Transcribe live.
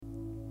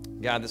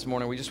God, this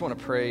morning we just want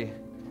to pray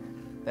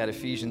that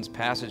Ephesians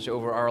passage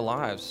over our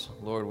lives.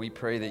 Lord, we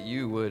pray that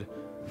you would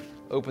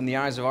open the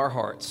eyes of our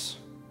hearts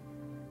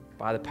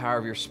by the power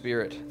of your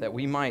Spirit, that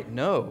we might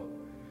know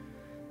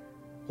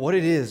what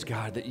it is,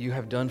 God, that you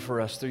have done for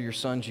us through your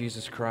Son,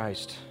 Jesus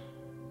Christ,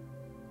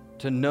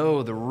 to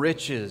know the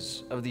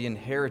riches of the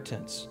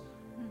inheritance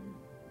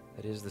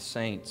that is the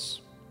saints,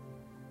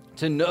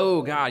 to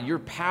know, God, your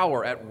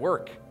power at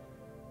work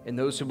in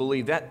those who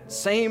believe, that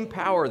same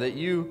power that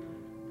you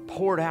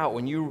poured out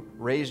when you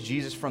raised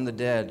Jesus from the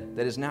dead,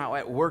 that is now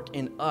at work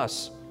in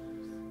us.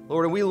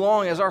 Lord, and we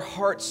long as our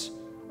hearts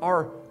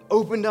are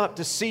opened up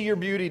to see your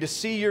beauty, to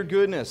see your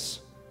goodness,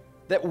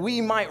 that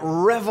we might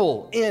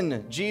revel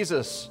in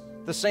Jesus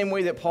the same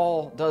way that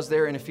Paul does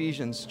there in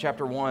Ephesians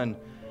chapter 1,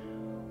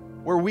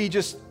 where we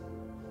just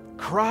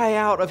cry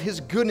out of his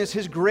goodness,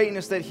 his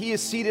greatness, that he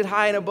is seated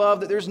high and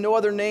above, that there's no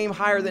other name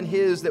higher than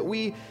his, that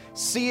we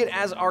see it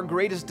as our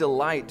greatest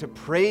delight to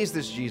praise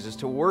this Jesus,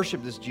 to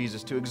worship this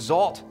Jesus, to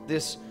exalt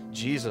this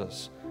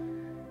Jesus.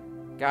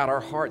 God,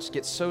 our hearts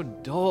get so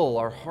dull,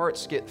 our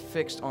hearts get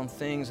fixed on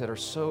things that are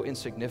so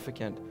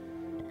insignificant.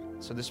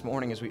 So this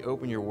morning, as we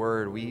open your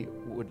word, we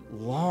would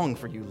long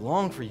for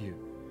you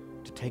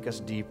to take us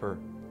deeper,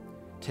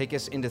 take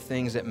us into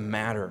things that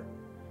matter,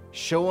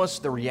 show us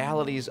the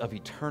realities of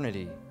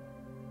eternity.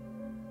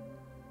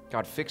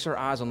 God, fix our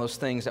eyes on those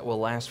things that will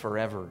last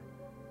forever.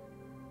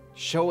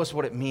 Show us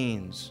what it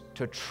means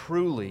to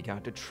truly,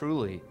 God, to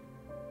truly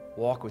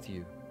walk with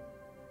you,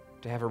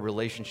 to have a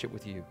relationship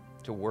with you,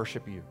 to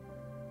worship you.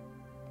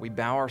 We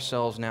bow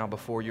ourselves now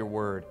before your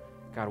word.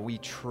 God, we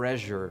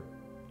treasure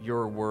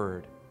your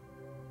word.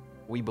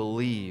 We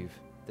believe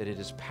that it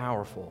is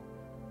powerful,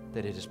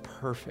 that it is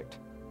perfect,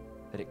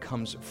 that it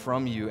comes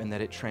from you, and that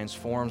it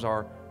transforms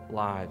our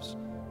lives.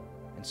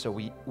 And so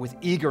we, with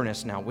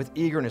eagerness,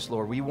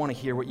 Lord, we want to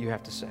hear what you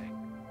have to say.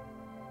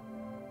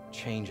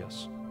 Change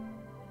us,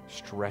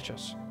 stretch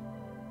us,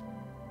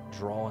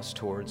 draw us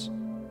towards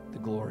the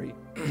glory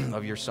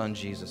of your Son,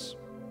 Jesus.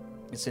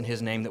 It's in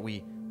his name that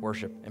we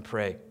worship and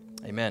pray.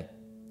 Amen.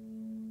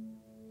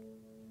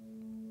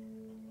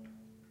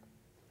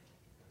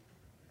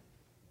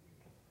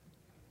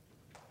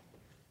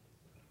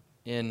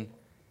 In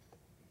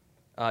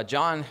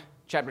John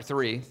chapter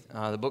 3,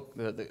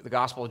 the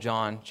Gospel of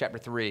John chapter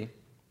 3,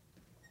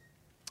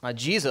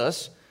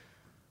 Jesus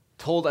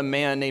told a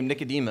man named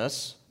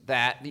Nicodemus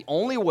that the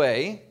only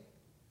way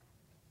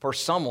for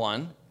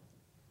someone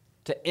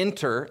to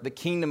enter the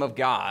kingdom of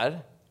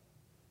God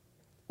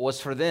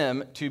was for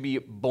them to be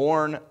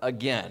born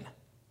again.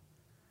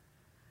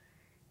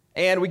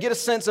 And we get a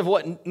sense of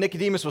what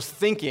Nicodemus was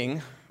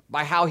thinking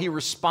by how he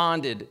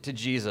responded to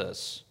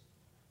Jesus.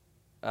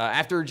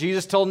 After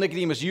Jesus told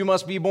Nicodemus, "You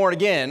must be born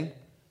again,"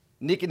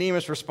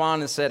 Nicodemus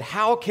responded and said,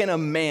 "How can a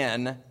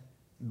man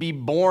be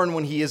born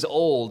when he is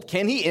old?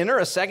 Can he enter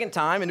a second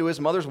time into his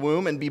mother's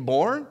womb and be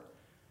born?"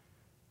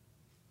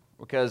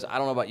 Because I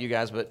don't know about you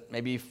guys, but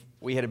maybe if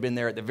we had been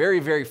there at the very,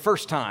 very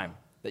first time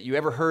that you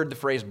ever heard the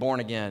phrase born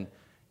again,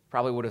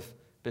 probably would have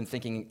been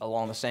thinking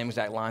along the same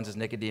exact lines as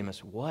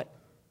Nicodemus. What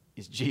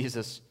is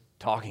Jesus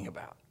talking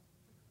about?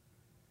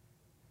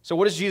 So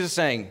what is Jesus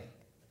saying?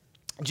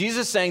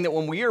 Jesus is saying that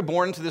when we are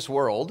born into this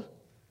world,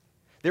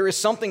 there is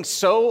something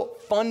so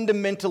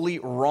fundamentally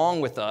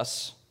wrong with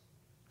us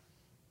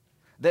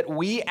that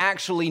we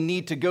actually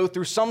need to go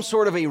through some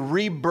sort of a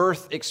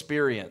rebirth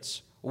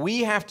experience. We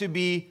have to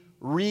be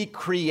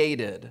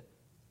recreated.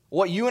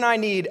 What you and I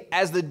need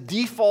as the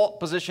default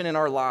position in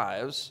our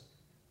lives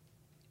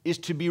is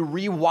to be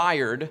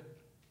rewired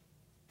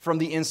from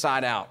the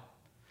inside out.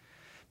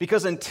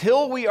 Because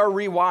until we are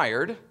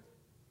rewired,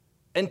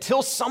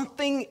 until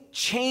something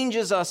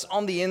changes us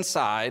on the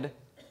inside,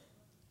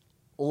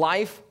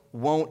 life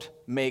won't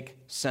make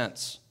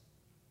sense.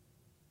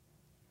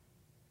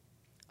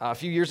 A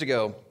few years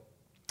ago,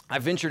 I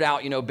ventured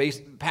out,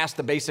 past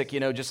the basic,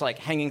 just like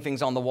hanging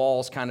things on the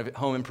walls, kind of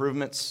home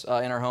improvements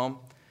in our home.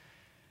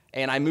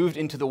 And I moved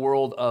into the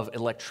world of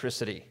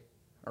electricity,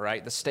 all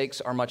right? The stakes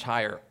are much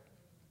higher.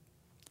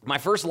 My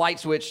first light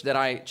switch that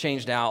I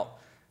changed out,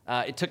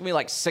 it took me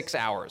like 6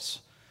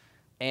 hours.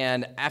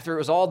 And after it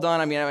was all done,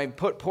 I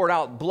poured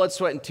out blood,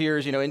 sweat, and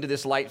tears, into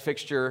this light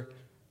fixture.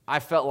 I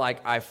felt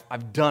like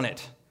I've done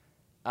it.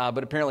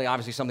 But apparently,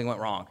 obviously, something went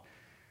wrong.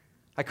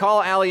 I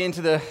call Allie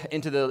into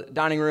the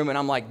dining room, and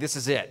I'm like, this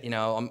is it.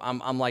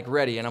 I'm like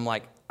ready, and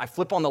I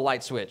flip on the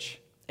light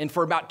switch, and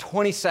for about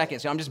 20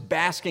 seconds, I'm just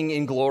basking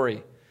in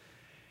glory.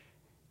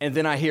 And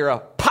then I hear a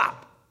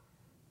pop,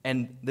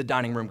 and the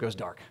dining room goes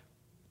dark.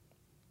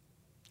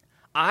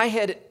 I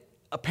had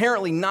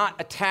apparently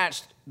not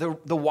attached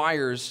the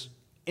wires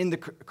in the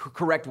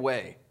correct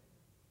way.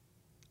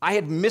 I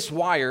had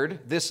miswired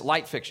this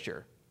light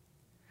fixture.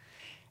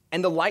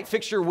 And the light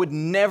fixture would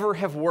never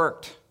have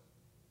worked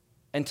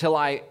until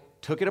I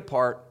took it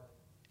apart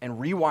and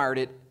rewired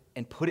it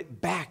and put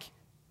it back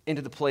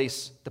into the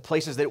places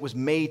that it was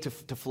made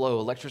to flow.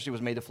 Electricity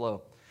was made to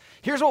flow.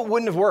 Here's what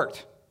wouldn't have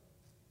worked.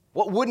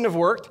 What wouldn't have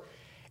worked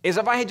is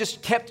if I had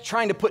just kept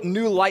trying to put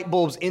new light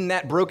bulbs in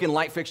that broken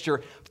light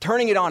fixture,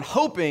 turning it on,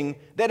 hoping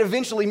that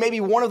eventually maybe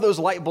one of those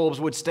light bulbs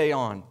would stay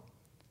on.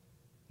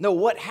 No,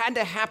 what had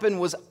to happen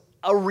was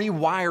a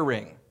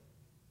rewiring,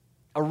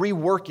 a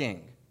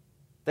reworking.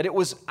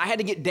 I had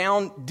to get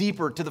down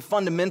deeper to the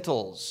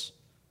fundamentals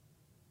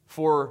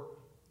for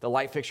the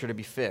light fixture to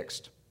be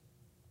fixed.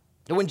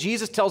 And when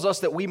Jesus tells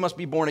us that we must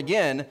be born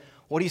again,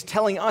 what he's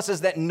telling us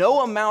is that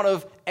no amount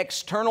of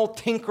external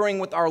tinkering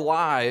with our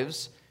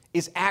lives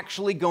is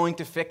actually going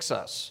to fix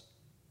us.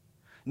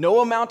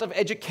 No amount of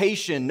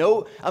education,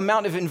 no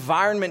amount of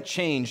environment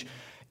change,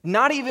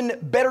 not even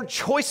better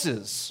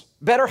choices,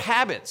 better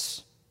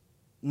habits.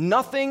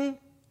 Nothing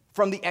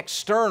from the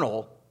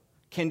external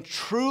can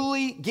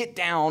truly get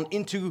down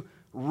into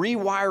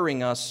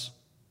rewiring us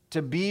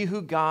to be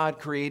who God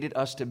created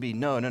us to be.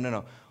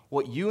 No.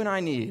 What you and I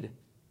need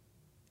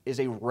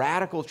is a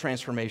radical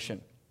transformation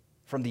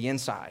from the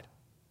inside,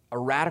 a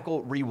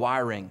radical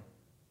rewiring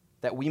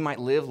that we might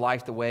live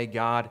life the way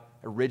God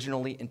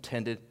originally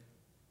intended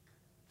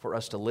for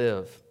us to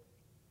live.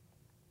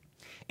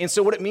 And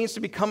so what it means to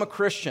become a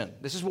Christian,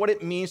 this is what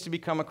it means to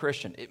become a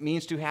Christian. It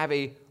means to have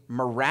a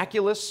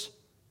miraculous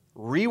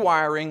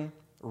rewiring,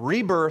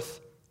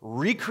 rebirth,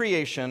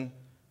 recreation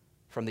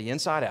from the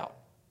inside out,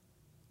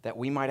 that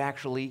we might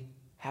actually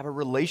have a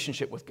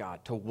relationship with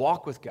God, to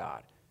walk with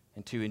God,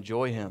 and to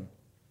enjoy Him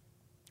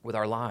with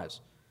our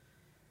lives.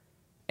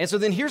 And so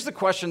then here's the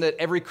question that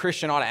every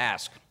Christian ought to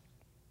ask.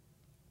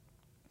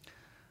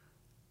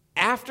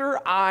 After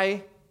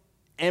I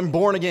am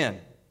born again,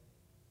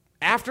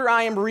 after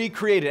I am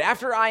recreated,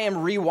 after I am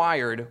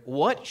rewired,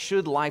 what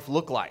should life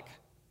look like?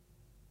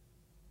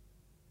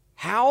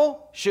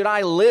 How should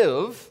I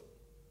live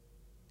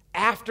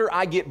after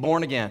I get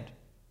born again?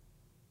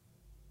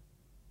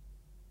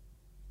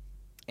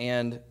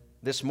 And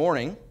this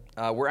morning,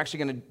 we're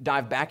actually going to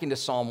dive back into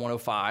Psalm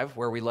 105,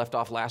 where we left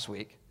off last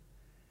week.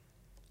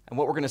 And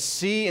what we're going to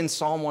see in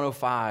Psalm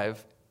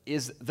 105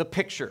 is the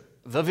picture,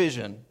 the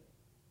vision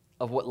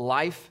of what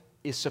life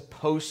is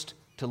supposed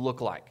to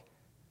look like.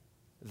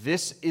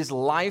 This is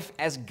life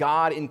as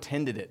God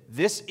intended it.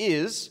 This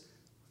is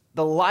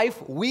the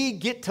life we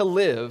get to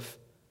live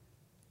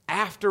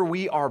after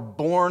we are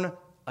born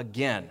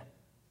again.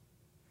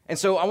 And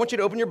so I want you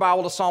to open your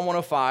Bible to Psalm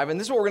 105, and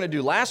this is what we're going to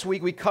do. Last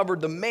week we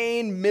covered the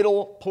main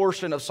middle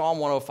portion of Psalm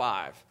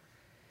 105.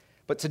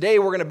 But today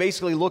we're going to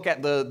basically look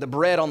at the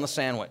bread on the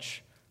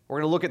sandwich. We're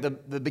going to look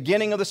at the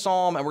beginning of the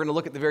psalm, and we're going to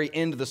look at the very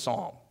end of the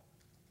psalm.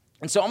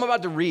 And so I'm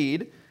about to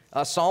read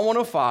Psalm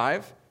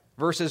 105,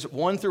 verses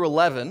 1 through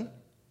 11,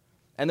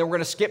 and then we're going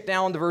to skip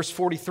down to verse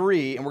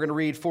 43, and we're going to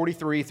read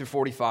 43 through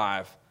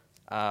 45.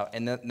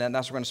 And then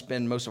that's where we're going to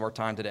spend most of our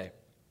time today.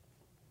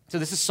 So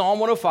this is Psalm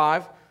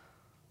 105,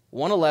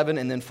 111,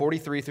 and then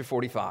 43 through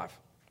 45.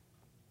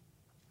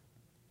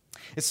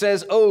 It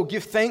says, "Oh,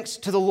 give thanks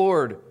to the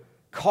Lord,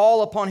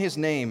 call upon His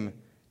name,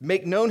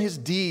 make known His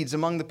deeds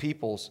among the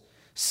peoples.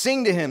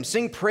 Sing to Him,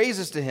 sing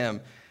praises to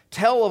Him,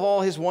 tell of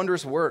all His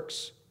wondrous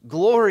works.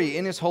 Glory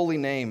in His holy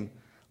name.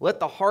 Let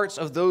the hearts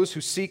of those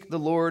who seek the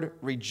Lord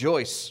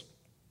rejoice.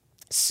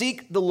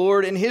 Seek the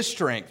Lord in His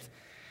strength.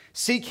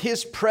 Seek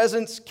His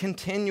presence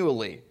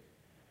continually.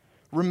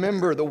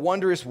 Remember the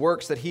wondrous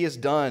works that He has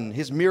done,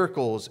 His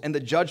miracles, and the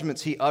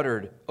judgments He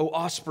uttered, O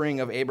offspring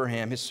of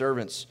Abraham, His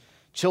servants,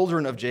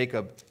 children of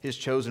Jacob, His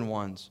chosen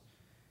ones.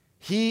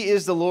 He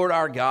is the Lord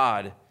our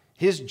God.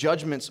 His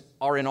judgments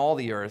are in all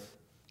the earth.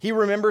 He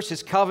remembers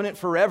His covenant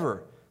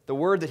forever, the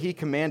word that He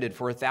commanded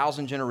for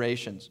 1,000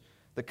 generations,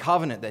 the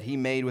covenant that He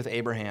made with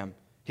Abraham,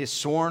 His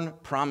sworn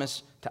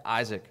promise to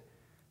Isaac,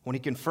 when He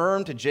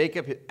confirmed to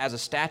Jacob as a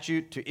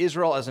statute, to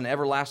Israel as an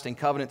everlasting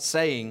covenant,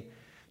 saying,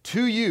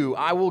 to you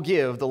I will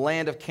give the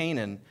land of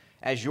Canaan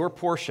as your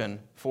portion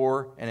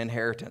for an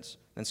inheritance.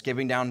 Then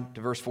skipping down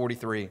to verse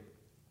 43.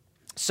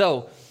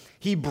 So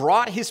He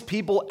brought His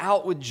people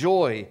out with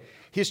joy,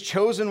 His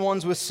chosen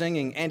ones with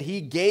singing, and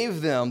He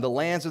gave them the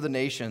lands of the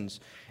nations,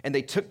 and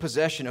they took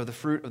possession of the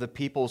fruit of the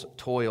people's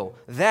toil,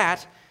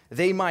 that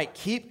they might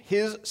keep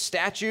His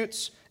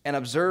statutes and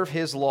observe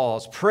His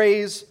laws.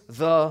 Praise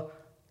the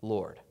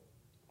Lord.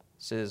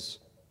 This is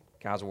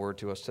God's word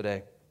to us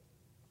today.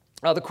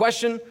 The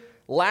question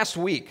last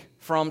week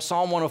from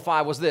Psalm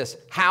 105 was this: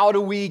 how do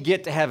we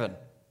get to heaven?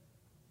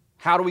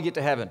 How do we get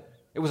to heaven?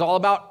 It was all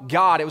about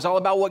God. It was all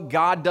about what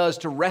God does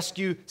to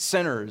rescue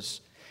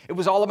sinners. It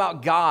was all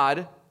about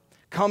God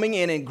coming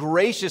in and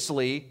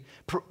graciously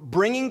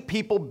bringing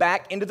people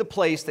back into the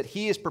place that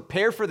He has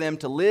prepared for them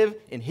to live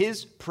in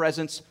His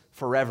presence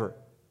forever.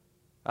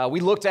 We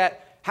looked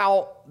at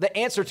how the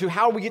answer to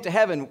how we get to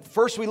heaven.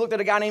 First, we looked at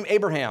a guy named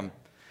Abraham.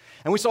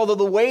 And we saw that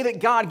the way that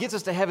God gets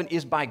us to heaven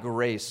is by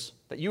grace.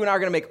 That you and I are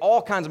going to make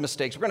all kinds of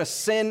mistakes. We're going to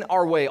sin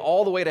our way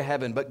all the way to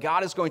heaven. But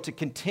God is going to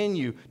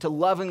continue to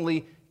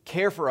lovingly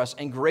care for us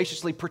and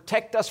graciously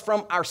protect us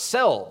from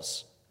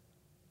ourselves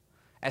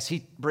as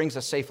He brings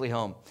us safely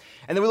home.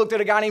 And then we looked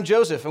at a guy named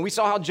Joseph, and we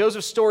saw how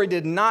Joseph's story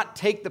did not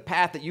take the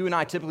path that you and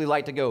I typically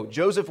like to go.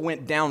 Joseph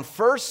went down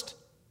first,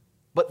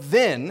 but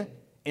then,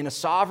 in a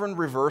sovereign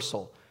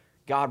reversal,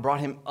 God brought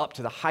him up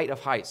to the height of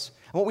heights.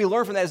 And what we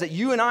learn from that is that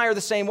you and I are the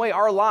same way.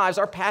 Our lives,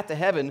 our path to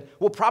heaven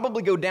will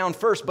probably go down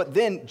first, but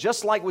then,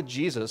 just like with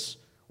Jesus,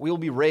 we will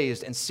be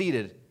raised and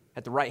seated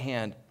at the right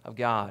hand of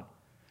God.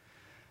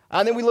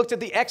 And then we looked at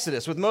the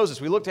Exodus with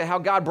Moses. We looked at how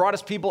God brought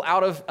his people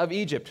out of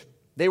Egypt.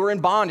 They were in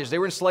bondage. They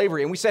were in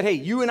slavery. And we said, hey,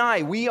 you and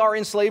I, we are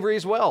in slavery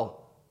as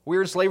well. We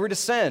are in slavery to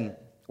sin.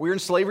 We are in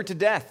slavery to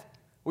death.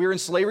 We are in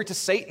slavery to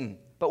Satan.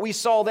 But we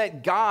saw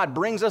that God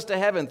brings us to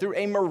heaven through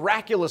a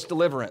miraculous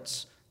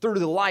deliverance. Through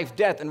the life,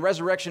 death, and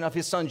resurrection of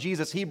his son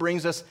Jesus, he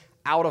brings us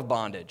out of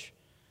bondage.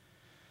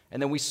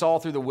 And then we saw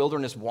through the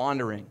wilderness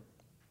wandering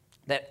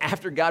that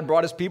after God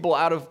brought his people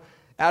out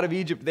of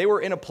Egypt, they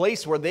were in a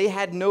place where they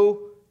had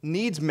no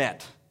needs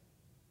met.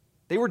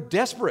 They were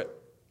desperate.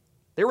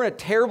 They were in a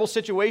terrible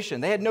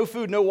situation. They had no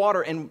food, no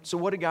water. And so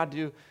what did God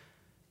do?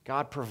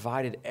 God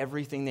provided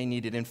everything they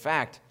needed. In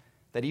fact,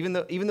 that even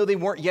though they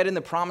weren't yet in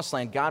the promised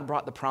land, God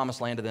brought the promised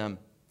land to them.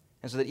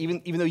 And so that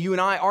even though you and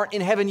I aren't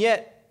in heaven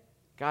yet,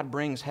 God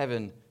brings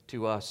heaven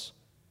to us.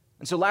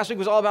 And so last week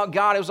was all about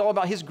God. It was all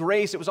about his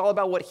grace. It was all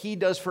about what he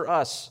does for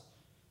us.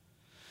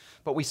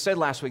 But we said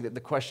last week that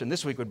the question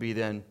this week would be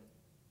then,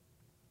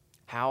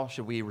 how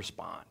should we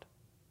respond?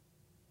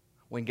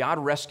 When God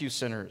rescues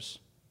sinners,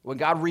 when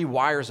God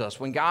rewires us,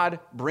 when God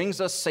brings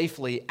us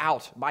safely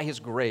out by his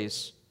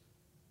grace,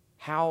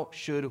 how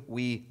should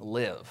we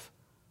live?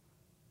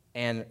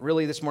 And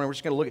really this morning we're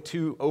just going to look at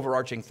two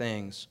overarching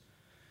things.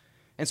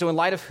 And so in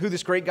light of who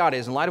this great God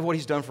is, in light of what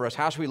he's done for us,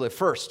 how should we live?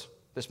 First,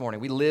 this morning,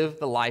 we live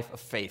the life of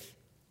faith.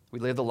 We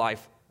live the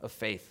life of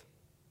faith.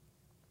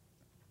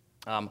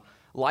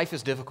 Life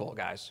is difficult,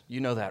 guys. You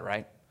know that,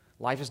 right?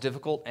 Life is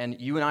difficult, and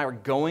you and I are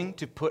going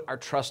to put our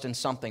trust in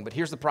something. But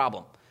here's the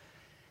problem.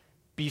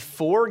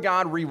 Before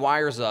God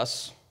rewires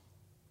us,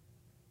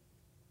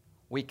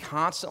 we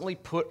constantly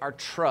put our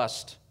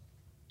trust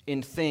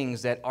in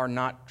things that are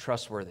not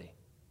trustworthy.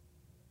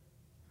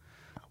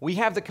 We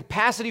have the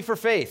capacity for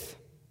faith.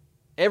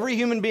 Every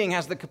human being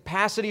has the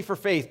capacity for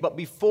faith, but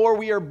before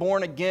we are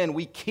born again,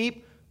 we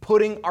keep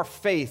putting our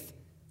faith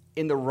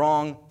in the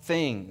wrong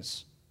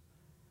things.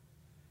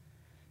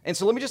 And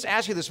so let me just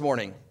ask you this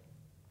morning,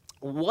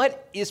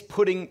 what is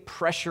putting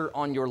pressure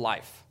on your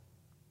life?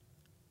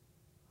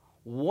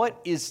 What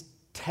is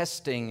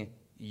testing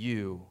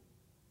you?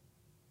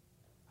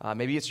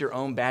 Maybe it's your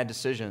own bad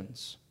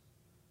decisions.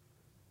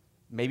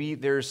 Maybe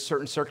there's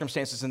certain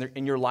circumstances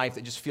in your life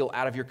that just feel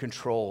out of your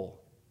control.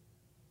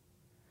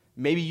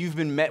 Maybe you've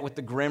been met with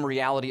the grim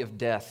reality of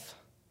death.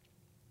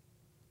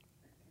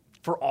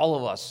 For all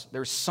of us,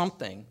 there's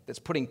something that's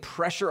putting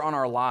pressure on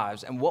our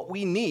lives, and what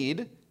we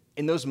need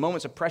in those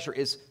moments of pressure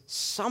is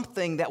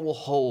something that will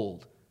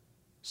hold,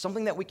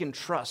 something that we can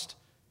trust,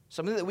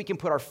 something that we can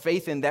put our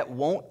faith in that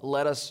won't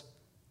let us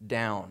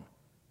down.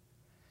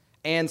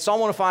 And Psalm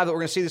 105 that we're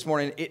going to see this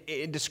morning,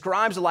 it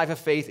describes the life of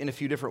faith in a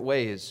few different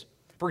ways.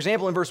 For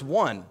example, in verse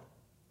 1,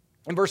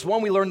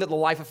 we learned that the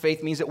life of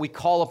faith means that we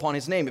call upon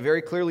his name. It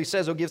very clearly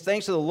says, oh, give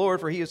thanks to the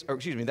Lord, for he is,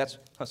 that's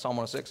Psalm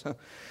 106.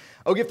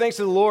 Oh, give thanks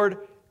to the Lord,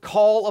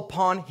 call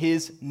upon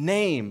his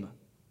name.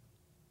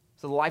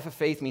 So the life of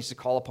faith means to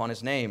call upon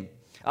his name.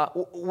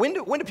 When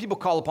do people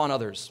call upon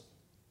others?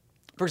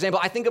 For example,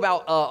 I think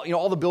about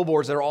all the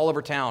billboards that are all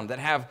over town that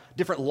have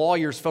different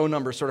lawyers' phone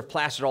numbers sort of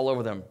plastered all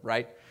over them,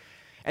 right?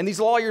 And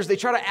these lawyers, they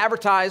try to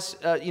advertise,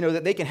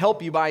 that they can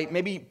help you by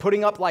maybe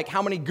putting up like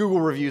how many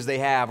Google reviews they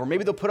have, or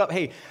maybe they'll put up,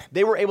 hey,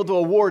 they were able to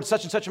award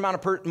such and such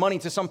amount of money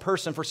to some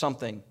person for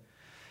something.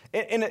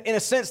 In a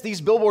sense,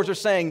 these billboards are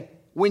saying,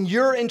 when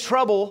you're in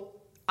trouble,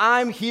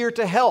 I'm here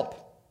to help.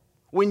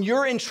 When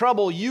you're in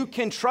trouble, you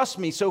can trust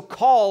me, so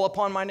call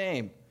upon my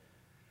name.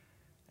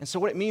 And so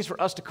what it means for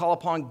us to call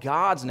upon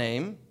God's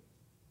name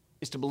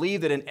is to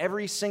believe that in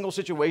every single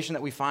situation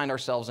that we find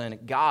ourselves in,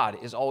 God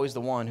is always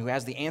the one who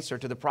has the answer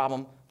to the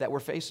problem that we're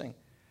facing.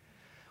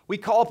 We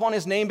call upon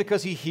his name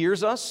because he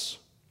hears us.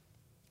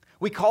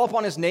 We call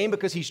upon his name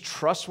because he's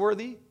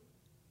trustworthy.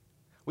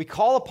 We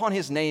call upon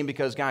his name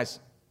because,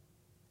 guys,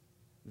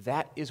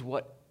 that is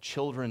what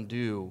children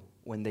do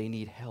when they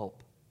need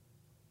help.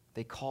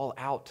 They call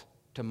out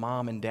to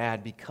mom and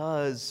dad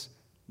because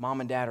mom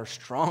and dad are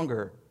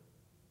stronger.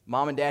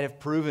 Mom and dad have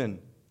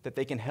proven that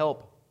they can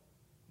help.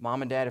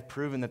 Mom and dad have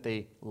proven that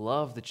they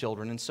love the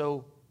children. And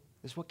so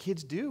this is what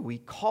kids do. We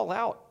call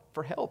out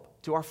for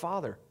help to our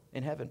Father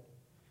in heaven.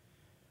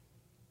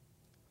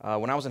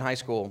 When I was in high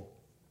school,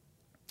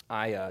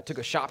 I took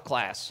a shop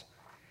class.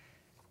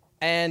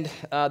 And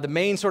the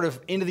main sort of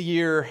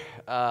end-of-the-year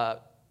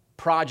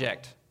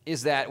project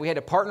is that we had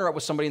to partner up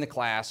with somebody in the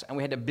class, and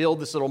we had to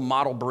build this little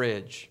model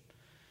bridge.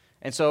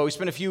 And so we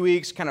spent a few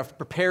weeks kind of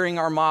preparing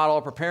our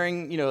model,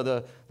 preparing,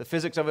 the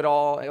physics of it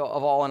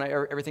all, and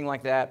everything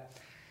like that.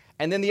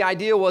 And then the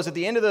idea was at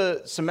the end of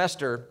the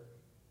semester,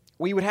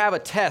 we would have a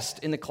test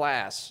in the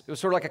class. It was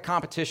sort of like a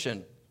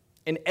competition.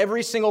 And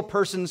every single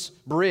person's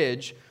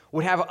bridge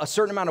would have a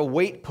certain amount of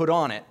weight put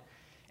on it.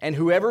 And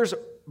whoever's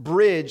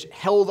bridge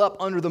held up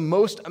under the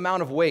most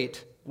amount of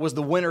weight was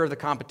the winner of the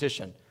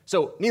competition.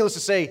 So needless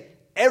to say,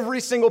 every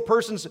single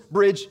person's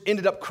bridge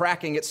ended up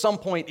cracking at some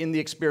point in the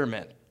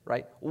experiment,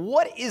 right?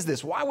 What is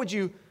this? Why would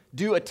you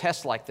do a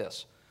test like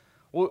this?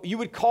 Well, you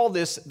would call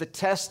this the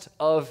test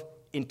of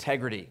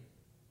integrity.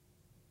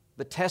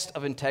 The test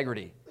of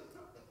integrity.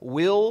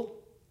 Will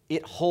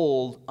it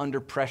hold under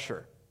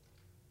pressure?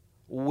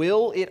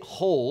 Will it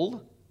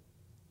hold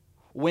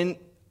when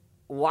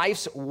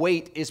life's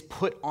weight is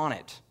put on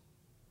it?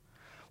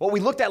 What we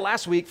looked at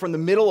last week from the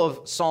middle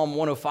of Psalm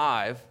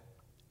 105,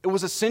 it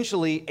was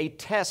essentially a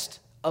test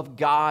of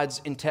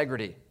God's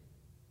integrity.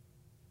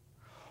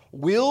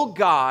 Will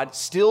God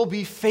still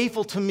be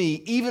faithful to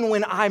me even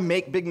when I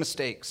make big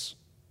mistakes?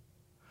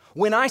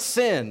 When I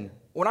sin,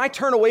 when I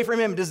turn away from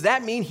him, does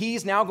that mean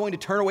he's now going to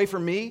turn away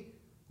from me?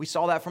 We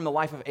saw that from the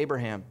life of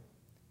Abraham.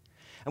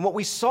 And what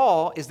we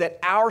saw is that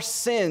our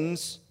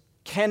sins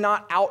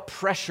cannot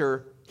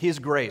outpressure his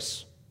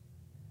grace.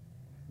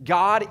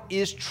 God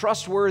is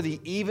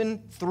trustworthy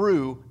even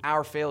through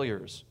our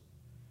failures.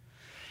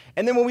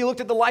 And then when we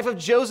looked at the life of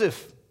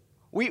Joseph,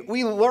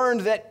 we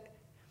learned that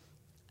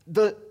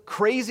the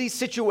crazy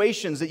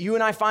situations that you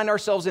and I find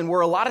ourselves in,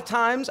 where a lot of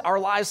times our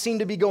lives seem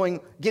to be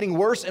getting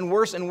worse and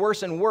worse and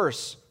worse and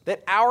worse,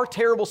 that our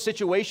terrible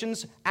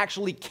situations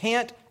actually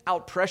can't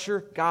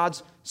outpressure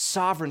God's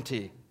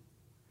sovereignty.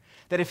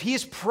 That if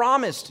he's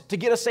promised to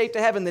get us safe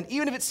to heaven, then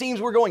even if it seems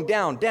we're going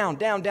down, down,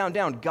 down, down,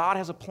 down, God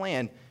has a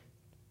plan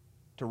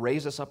to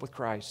raise us up with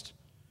Christ.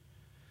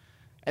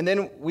 And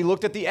then we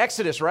looked at the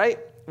Exodus, right?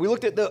 We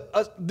looked at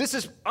this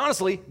is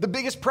honestly the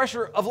biggest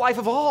pressure of life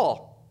of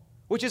all,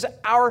 which is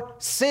our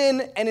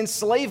sin and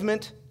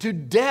enslavement to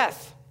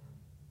death.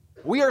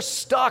 We are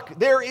stuck.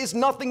 There is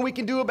nothing we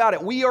can do about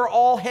it. We are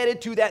all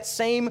headed to that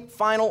same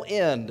final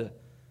end. And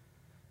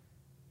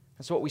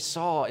so what we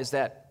saw is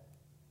that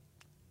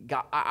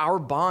God, our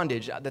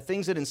bondage, the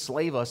things that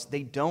enslave us,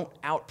 they don't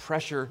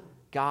outpressure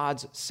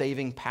God's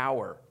saving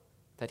power,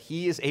 that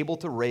he is able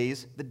to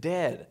raise the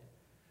dead.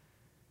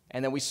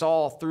 And then we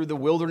saw through the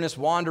wilderness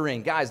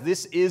wandering, guys,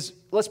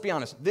 let's be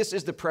honest, this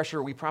is the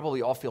pressure we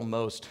probably all feel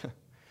most.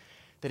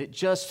 That it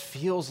just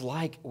feels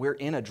like we're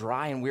in a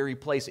dry and weary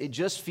place. It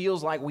just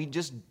feels like we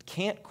just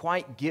can't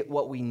quite get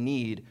what we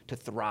need to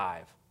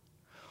thrive.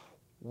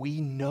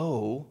 We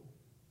know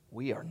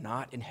we are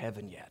not in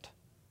heaven yet,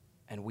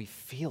 and we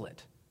feel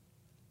it.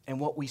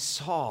 And what we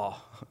saw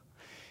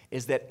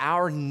is that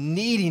our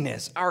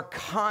neediness, our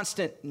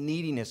constant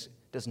neediness,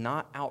 does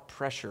not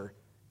outpressure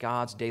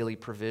God's daily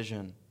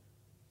provision.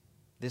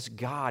 This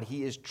God,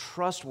 he is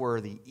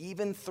trustworthy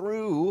even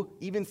through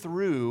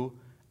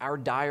our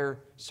dire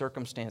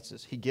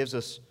circumstances. He gives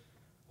us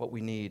what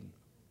we need.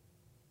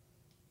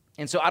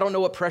 And so I don't know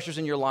what pressure's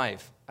in your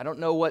life. I don't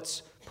know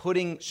what's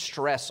putting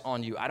stress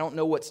on you. I don't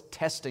know what's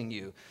testing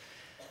you.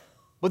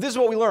 But this is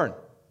what we learn.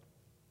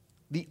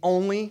 The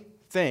only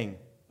thing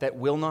that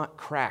will not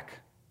crack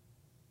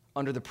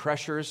under the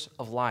pressures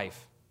of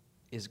life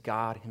is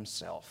God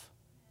himself.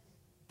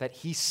 That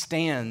he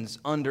stands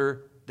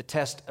under the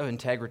test of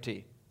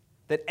integrity.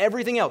 That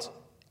everything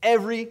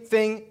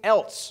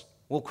else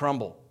will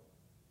crumble.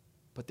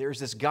 But there's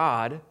this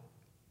God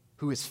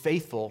who is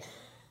faithful.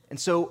 And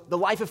so the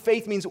life of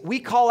faith means we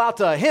call out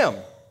to him.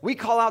 We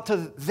call out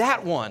to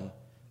that one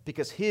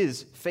because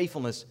his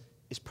faithfulness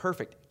is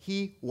perfect.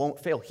 He won't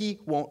fail. He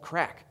won't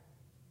crack.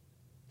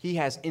 He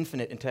has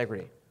infinite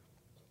integrity.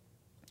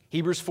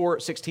 Hebrews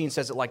 4:16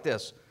 says it like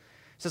this.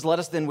 It says, "Let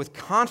us then with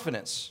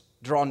confidence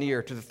draw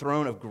near to the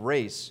throne of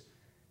grace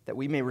that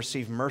we may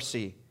receive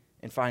mercy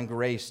and find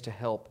grace to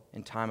help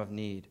in time of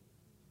need."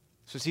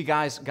 So see,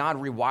 guys, God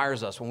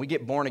rewires us. When we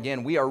get born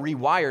again, we are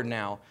rewired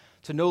now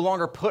to no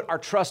longer put our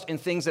trust in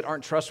things that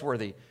aren't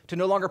trustworthy, to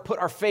no longer put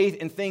our faith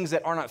in things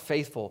that are not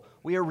faithful.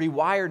 We are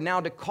rewired now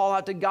to call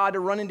out to God, to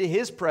run into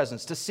his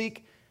presence, to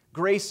seek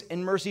grace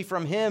and mercy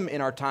from him in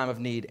our time of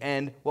need.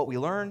 And what we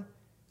learn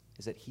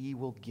is that he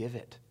will give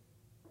it.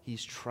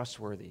 He's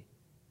trustworthy.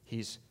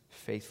 He's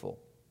faithful.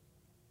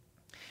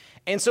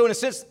 And so in a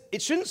sense,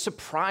 it shouldn't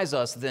surprise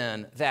us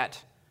then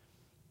that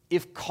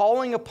if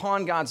calling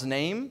upon God's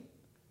name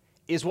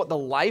is what the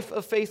life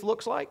of faith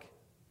looks like,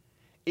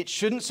 it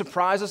shouldn't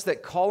surprise us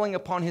that calling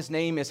upon his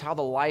name is how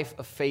the life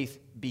of faith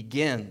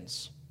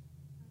begins.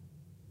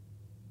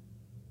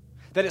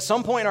 That at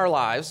some point in our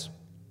lives,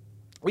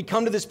 we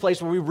come to this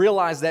place where we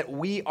realize that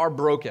we are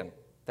broken,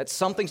 that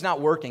something's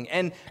not working.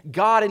 And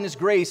God in his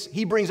grace,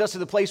 he brings us to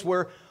the place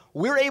where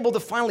we're able to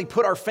finally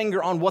put our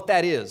finger on what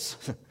that is.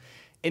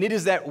 And it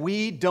is that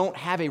we don't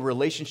have a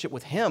relationship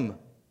with him.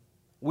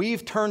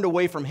 We've turned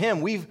away from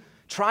him. We've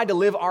tried to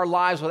live our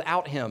lives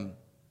without him.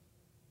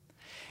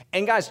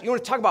 And guys, you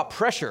want to talk about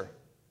pressure,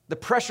 the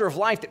pressure of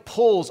life that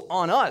pulls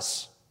on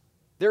us.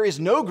 There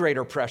is no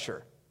greater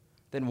pressure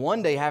than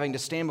one day having to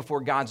stand before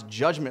God's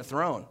judgment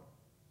throne,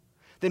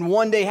 than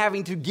one day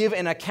having to give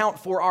an account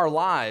for our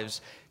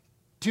lives,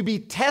 to be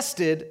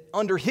tested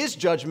under his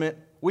judgment,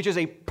 which is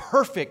a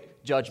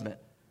perfect judgment.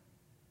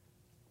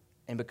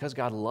 And because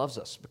God loves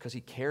us, because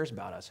he cares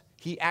about us,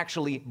 he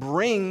actually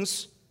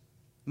brings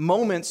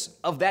moments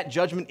of that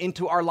judgment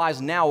into our lives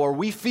now where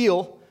we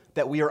feel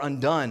that we are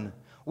undone.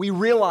 we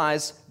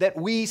realize that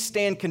we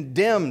stand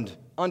condemned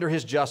under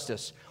his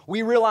justice.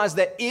 We realize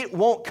that it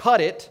won't cut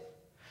it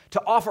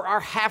to offer our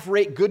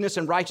half-rate goodness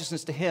and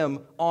righteousness to him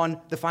on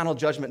the final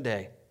judgment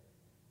day.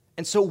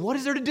 And so what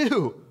is there to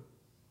do?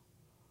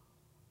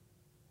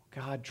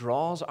 God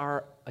draws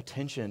our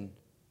attention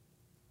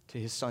to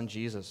his son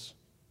Jesus.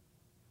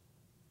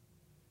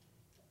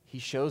 He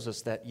shows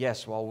us that,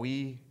 yes, while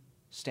we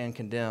stand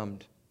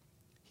condemned,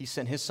 he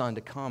sent his son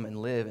to come and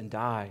live and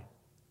die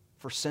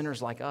for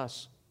sinners like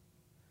us.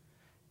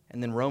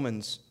 And then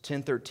Romans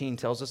 10:13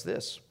 tells us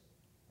this: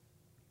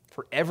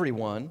 for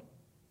everyone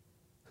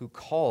who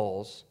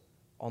calls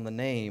on the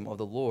name of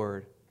the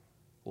Lord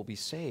will be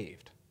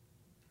saved.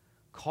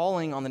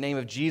 Calling on the name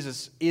of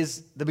Jesus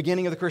is the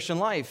beginning of the Christian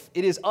life.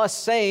 It is us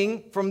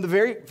saying, from the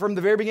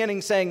very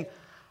beginning, saying,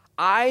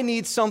 I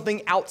need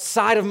something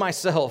outside of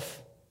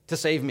myself to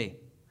save me.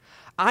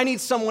 I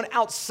need someone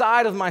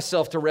outside of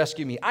myself to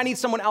rescue me. I need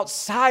someone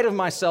outside of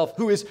myself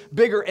who is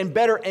bigger and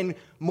better and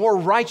more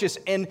righteous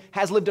and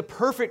has lived a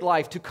perfect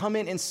life to come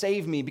in and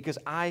save me, because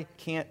I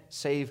can't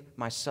save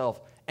myself.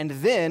 And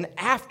then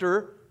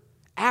after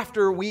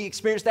we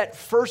experience that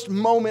first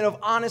moment of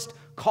honest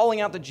calling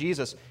out to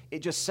Jesus, it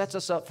just sets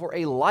us up for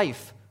a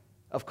life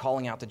of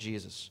calling out to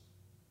Jesus.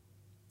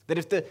 That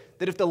if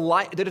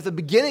the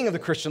beginning of the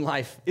Christian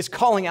life is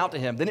calling out to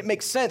him, then it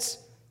makes sense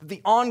that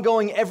the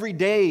ongoing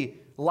everyday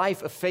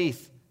life of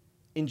faith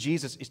in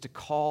Jesus is to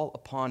call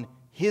upon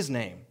his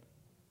name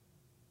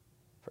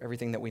for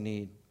everything that we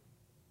need.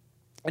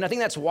 And I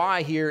think that's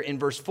why here in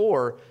verse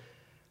 4,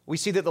 we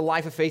see that the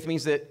life of faith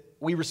means that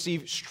we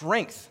receive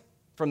strength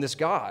from this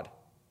God.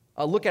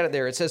 Look at it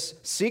there. It says,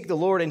 seek the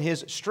Lord in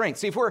his strength.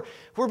 See, if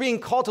we're being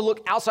called to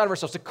look outside of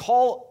ourselves, to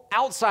call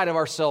outside of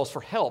ourselves for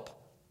help,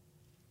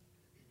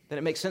 then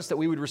it makes sense that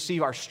we would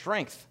receive our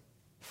strength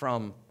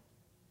from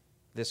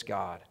this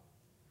God.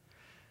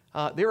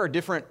 There are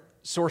different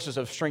sources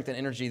of strength and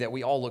energy that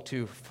we all look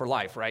to for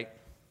life, right?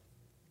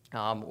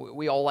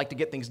 We all like to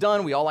get things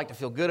done. We all like to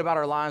feel good about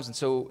our lives. And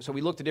so we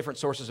look to different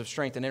sources of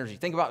strength and energy.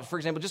 Think about, for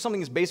example, just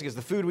something as basic as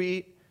the food we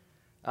eat,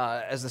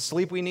 as the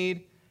sleep we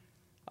need,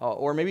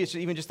 or maybe it's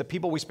even just the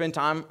people we spend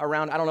time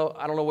around. I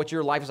don't know what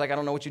your life is like. I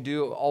don't know what you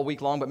do all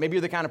week long, but maybe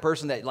you're the kind of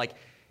person that, like,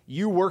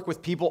 you work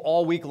with people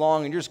all week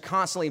long and you're just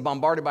constantly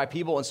bombarded by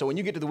people. And so when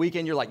you get to the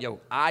weekend, you're like, yo,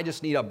 I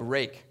just need a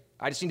break.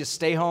 I just need to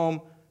stay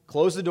home,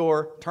 close the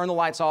door, turn the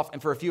lights off,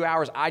 and for a few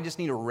hours, I just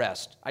need to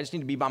rest. I just need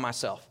to be by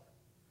myself.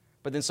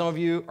 But then some of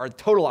you are the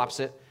total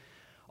opposite.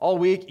 All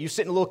week, you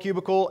sit in a little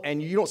cubicle,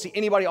 and you don't see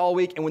anybody all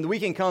week, and when the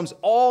weekend comes,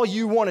 all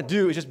you want to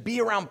do is just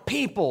be around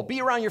people,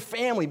 be around your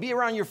family, be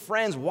around your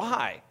friends.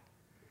 Why?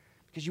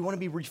 Because you want to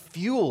be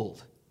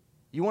refueled.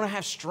 You want to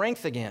have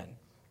strength again.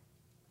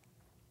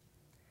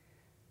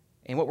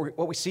 And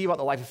what we see about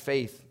the life of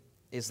faith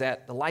is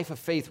that the life of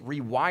faith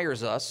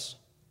rewires us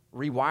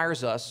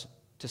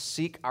to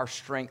seek our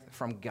strength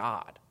from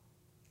God.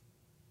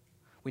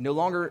 We no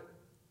longer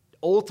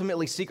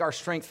ultimately seek our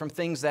strength from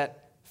things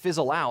that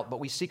fizzle out, but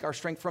we seek our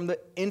strength from the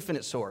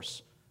infinite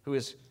source, who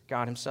is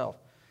God himself.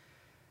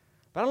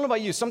 But I don't know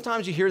about you.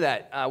 Sometimes you hear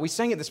that. We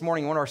sang it this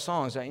morning in one of our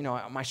songs.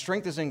 My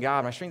strength is in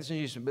God. My strength is in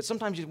Jesus. But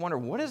sometimes you wonder,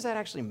 what does that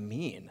actually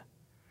mean?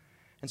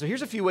 And so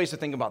here's a few ways to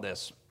think about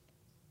this.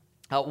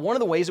 One of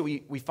the ways that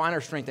we find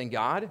our strength in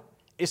God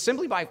is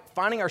simply by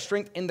finding our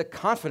strength in the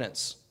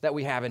confidence that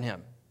we have in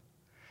him.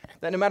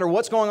 That no matter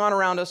what's going on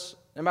around us,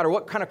 no matter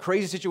what kind of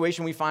crazy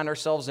situation we find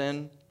ourselves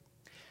in,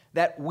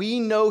 that we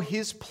know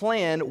his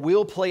plan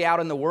will play out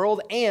in the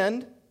world,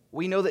 and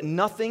we know that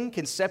nothing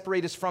can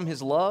separate us from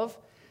his love,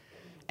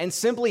 and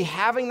simply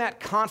having that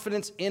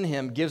confidence in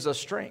him gives us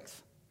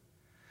strength.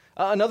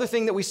 Another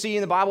thing that we see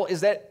in the Bible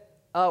is that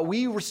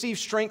we receive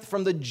strength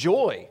from the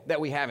joy that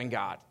we have in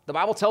God. The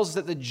Bible tells us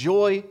that the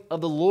joy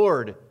of the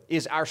Lord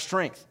is our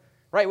strength,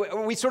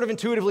 right? We sort of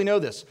intuitively know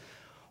this.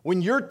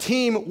 When your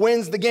team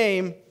wins the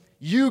game,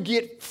 you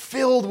get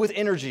filled with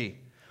energy.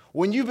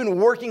 When you've been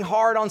working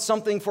hard on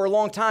something for a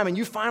long time and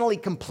you finally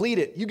complete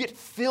it, you get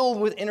filled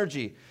with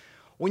energy.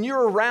 When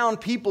you're around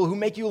people who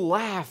make you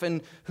laugh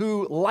and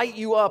who light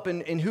you up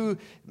and who,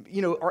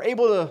 are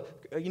able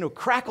to,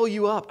 crackle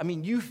you up,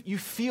 you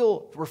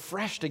feel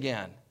refreshed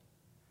again.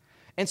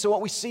 And so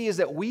what we see is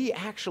that we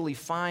actually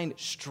find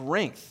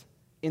strength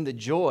in the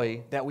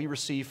joy that we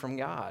receive from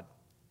God.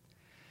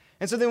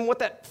 And so then what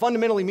that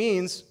fundamentally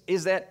means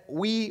is that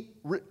we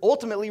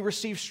ultimately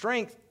receive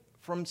strength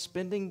from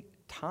spending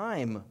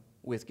time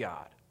with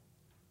God.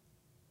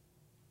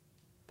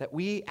 That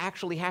we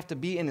actually have to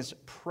be in his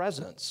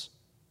presence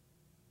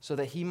so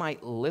that he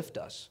might lift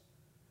us.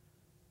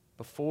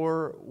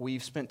 Before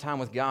we've spent time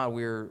with God,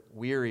 we're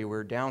weary,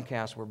 we're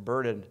downcast, we're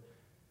burdened.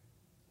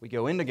 We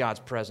go into God's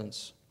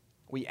presence.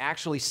 We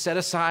actually set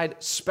aside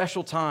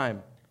special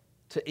time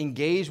to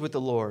engage with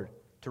the Lord,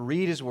 to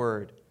read his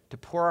word, to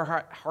pour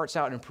our hearts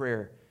out in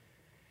prayer.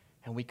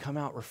 And we come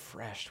out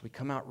refreshed. We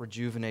come out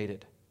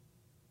rejuvenated.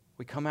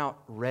 We come out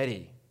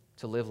ready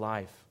to live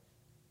life.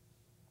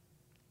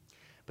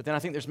 But then I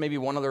think there's maybe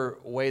one other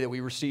way that we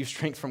receive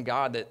strength from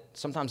God that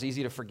sometimes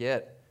easy to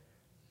forget.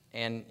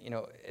 And,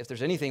 if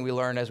there's anything we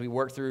learned as we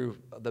worked through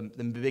the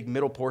big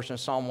middle portion of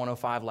Psalm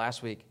 105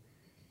 last week,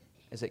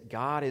 is that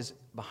God is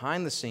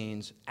behind the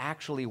scenes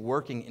actually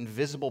working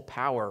invisible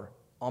power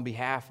on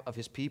behalf of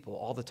his people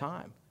all the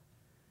time.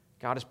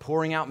 God is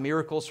pouring out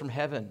miracles from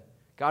heaven.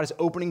 God is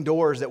opening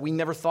doors that we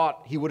never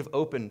thought he would have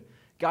opened.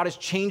 God is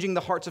changing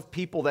the hearts of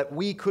people that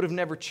we could have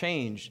never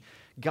changed.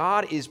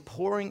 God is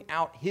pouring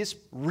out his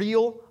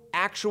real,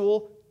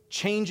 actual,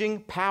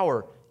 changing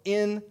power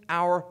in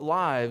our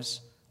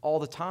lives all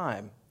the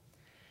time.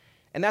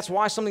 And that's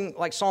why something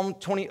like Psalm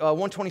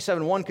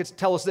 127:1 could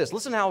tell us this.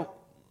 Listen how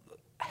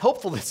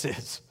helpful this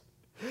is.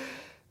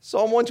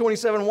 Psalm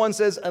 127:1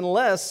 says,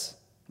 unless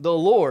the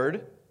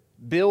Lord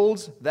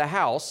builds the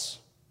house,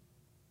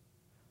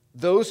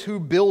 those who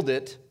build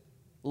it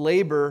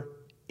labor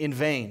in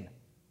vain.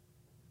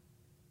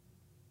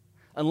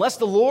 Unless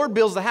the Lord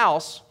builds the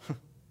house,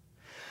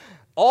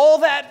 all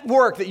that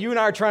work that you and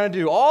I are trying to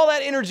do, all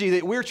that energy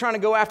that we're trying to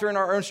go after in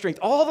our own strength,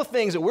 all the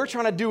things that we're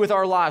trying to do with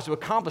our lives to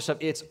accomplish stuff,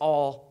 it's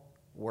all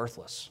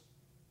worthless.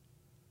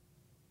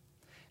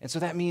 And so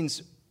that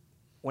means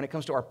when it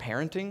comes to our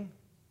parenting,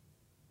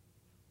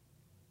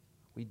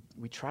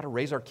 we try to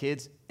raise our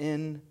kids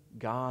in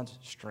God's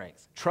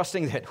strength,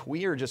 trusting that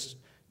we are just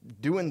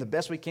doing the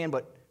best we can,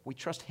 but we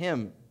trust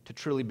him to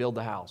truly build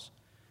the house.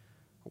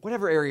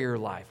 Whatever area of your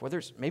life, whether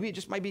it's, maybe it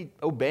just might be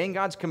obeying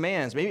God's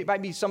commands, maybe it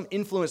might be some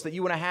influence that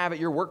you want to have at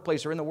your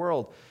workplace or in the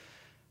world.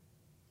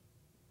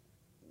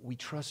 We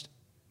trust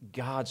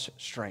God's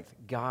strength,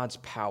 God's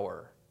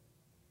power,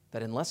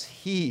 that unless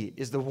he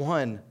is the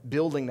one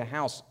building the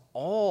house,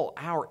 all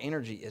our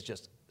energy is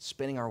just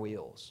spinning our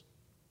wheels.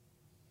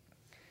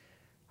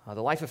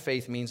 The life of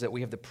faith means that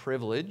we have the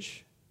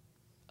privilege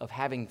of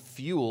having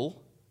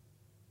fuel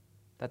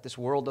that this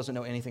world doesn't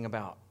know anything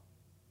about.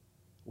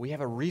 We have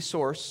a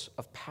resource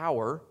of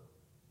power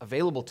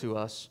available to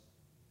us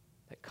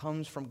that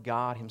comes from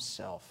God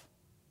himself,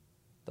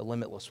 the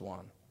limitless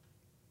one.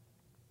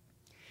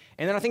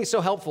 And then I think it's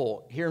so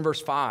helpful here in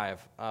verse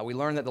 5. We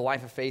learn that the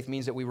life of faith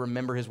means that we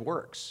remember his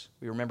works.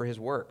 We remember his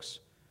works.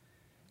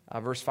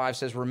 Verse 5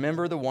 says,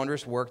 remember the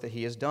wondrous work that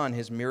he has done,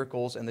 his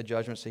miracles and the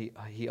judgments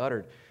he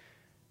uttered.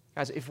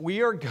 Guys, if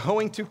we are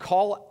going to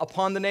call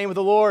upon the name of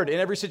the Lord in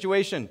every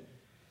situation,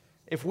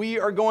 if we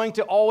are going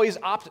to always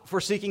opt for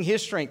seeking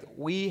his strength,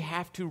 we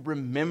have to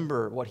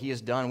remember what he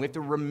has done. We have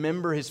to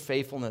remember his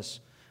faithfulness.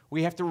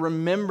 We have to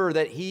remember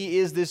that he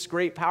is this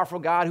great, powerful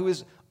God who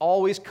has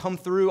always come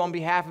through on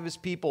behalf of his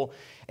people.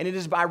 And it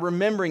is by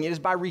remembering, it is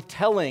by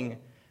retelling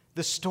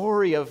the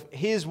story of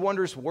his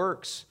wondrous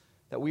works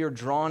that we are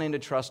drawn in to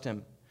trust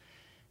him.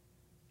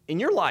 In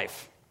your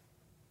life,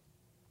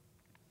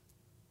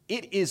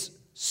 it is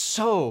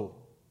so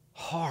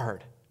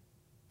hard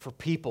for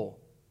people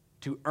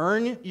to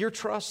earn your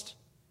trust,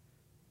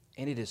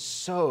 and it is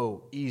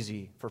so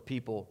easy for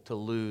people to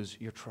lose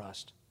your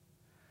trust.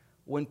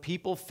 When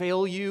people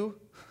fail you,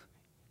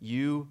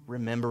 you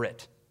remember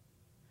it.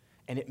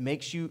 And it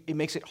makes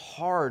it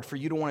hard for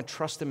you to want to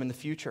trust them in the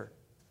future.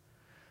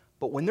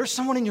 But when there's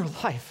someone in your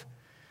life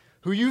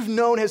who you've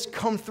known has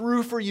come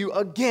through for you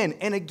again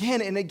and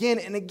again and again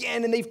and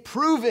again, and they've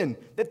proven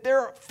that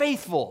they're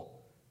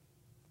faithful,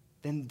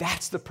 then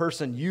that's the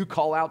person you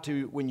call out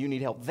to when you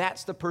need help.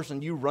 That's the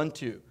person you run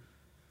to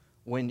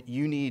when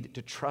you need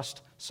to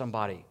trust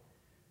somebody.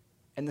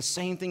 And the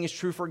same thing is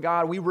true for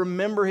God. We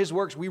remember his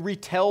works. We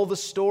retell the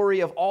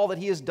story of all that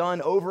he has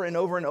done over and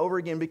over and over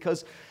again,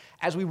 because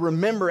as we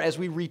remember, as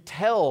we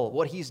retell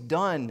what he's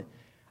done,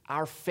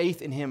 our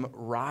faith in him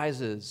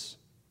rises.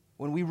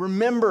 When we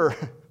remember,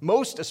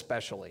 most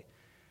especially,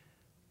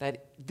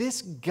 that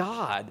this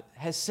God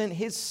has sent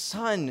his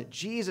son,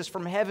 Jesus,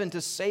 from heaven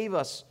to save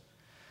us,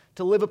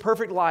 to live a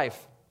perfect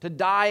life, to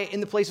die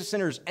in the place of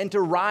sinners, and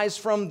to rise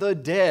from the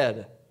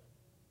dead,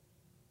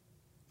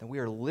 then we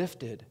are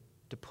lifted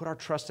to put our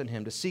trust in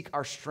him, to seek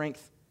our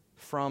strength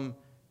from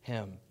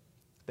him.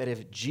 That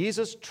if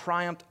Jesus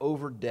triumphed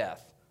over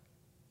death,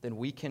 then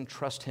we can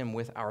trust him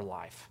with our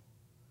life.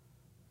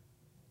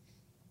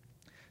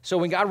 So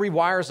when God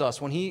rewires us,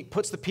 when he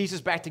puts the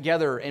pieces back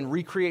together and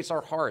recreates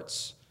our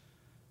hearts,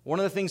 one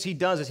of the things he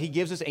does is he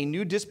gives us a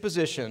new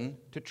disposition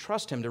to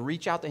trust him, to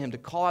reach out to him, to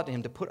call out to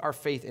him, to put our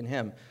faith in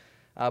him.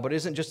 But it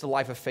isn't just the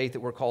life of faith that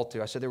we're called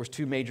to. I said there was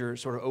two major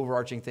sort of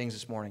overarching things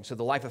this morning. So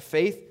the life of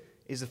faith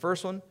is the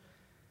first one.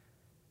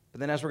 But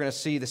then as we're going to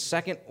see, the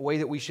second way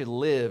that we should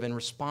live in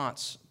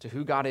response to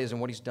who God is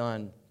and what he's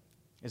done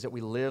is that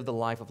we live the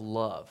life of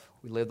love.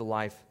 We live the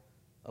life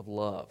of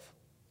love.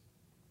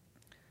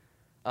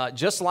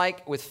 Just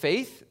like with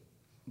faith,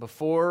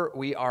 before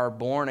we are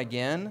born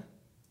again,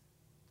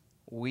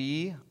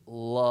 we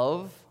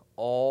love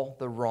all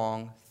the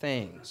wrong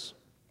things.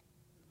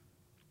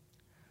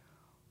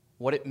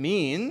 What it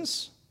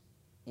means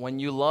when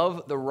you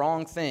love the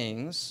wrong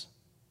things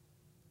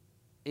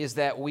is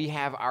that we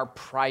have our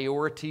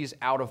priorities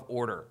out of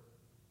order.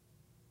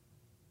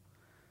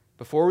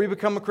 Before we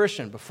become a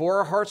Christian, before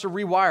our hearts are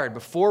rewired,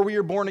 before we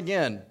are born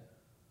again,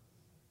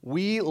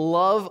 we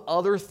love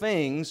other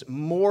things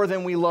more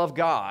than we love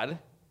God,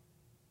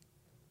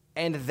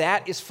 And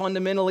that is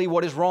fundamentally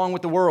what is wrong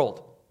with the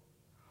world.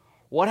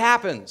 What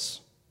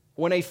happens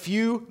when a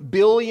few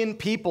billion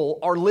people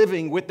are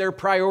living with their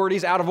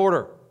priorities out of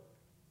order?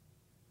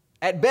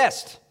 At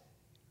best,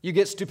 you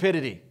get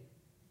stupidity.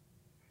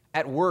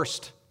 At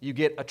worst, you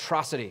get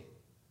atrocity.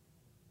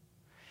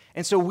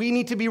 And so we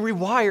need to be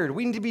rewired.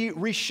 We need to be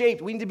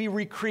reshaped. We need to be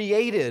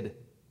recreated.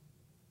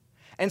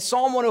 And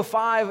Psalm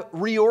 105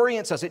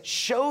 reorients us. It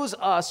shows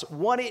us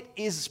what it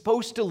is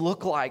supposed to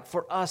look like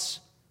for us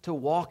to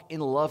walk in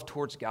love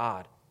towards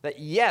God. That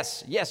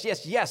yes,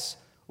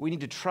 we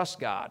need to trust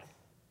God.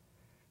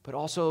 But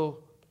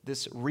also,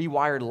 this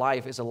rewired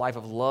life is a life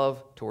of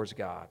love towards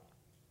God.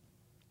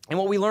 And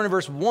what we learn in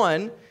verse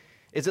 1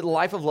 is that the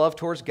life of love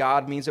towards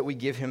God means that we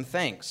give Him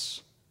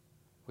thanks.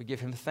 We give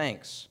Him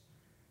thanks.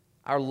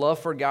 Our love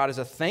for God is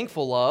a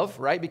thankful love,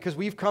 right? Because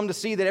we've come to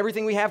see that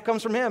everything we have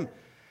comes from Him.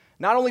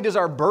 Not only does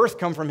our birth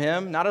come from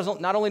Him, not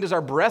only does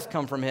our breath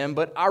come from Him,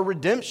 but our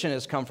redemption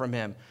has come from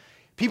Him.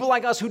 People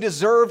like us who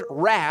deserved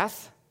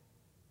wrath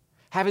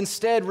have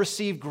instead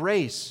received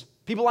grace.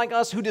 People like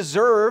us who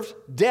deserved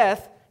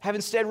death have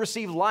instead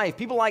received life.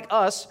 People like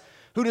us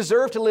who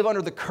deserve to live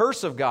under the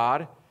curse of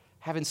God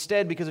have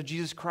instead, because of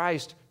Jesus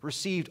Christ,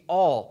 received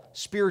all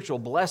spiritual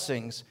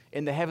blessings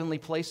in the heavenly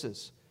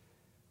places.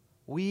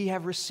 We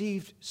have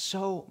received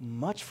so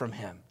much from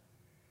Him.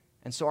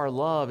 And so our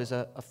love is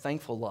a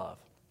thankful love.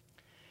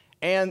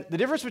 And the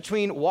difference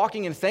between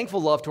walking in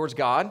thankful love towards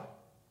God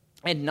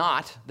and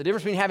not, the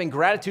difference between having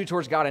gratitude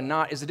towards God and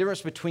not, is the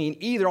difference between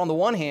either, on the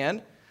one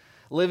hand,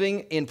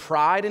 living in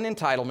pride and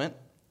entitlement,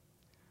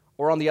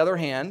 or on the other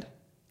hand,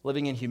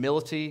 living in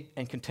humility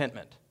and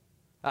contentment.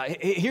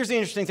 Here's the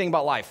interesting thing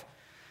about life.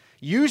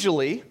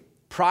 Usually,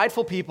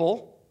 prideful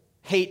people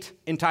hate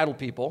entitled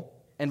people,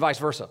 and vice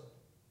versa.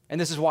 And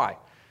this is why.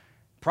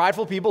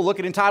 Prideful people look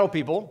at entitled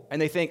people,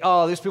 and they think,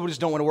 oh, these people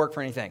just don't want to work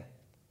for anything.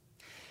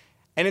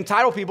 And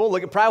entitled people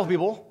look at prideful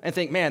people and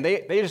think, man,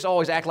 they just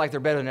always act like they're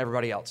better than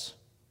everybody else.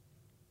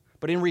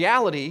 But in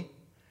reality,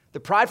 the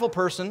prideful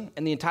person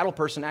and the entitled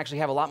person actually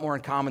have a lot more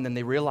in common than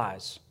they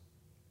realize.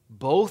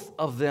 Both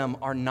of them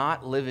are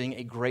not living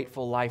a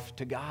grateful life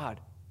to God.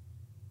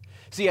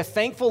 See, a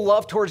thankful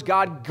love towards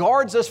God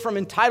guards us from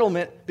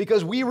entitlement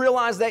because we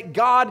realize that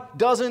God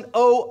doesn't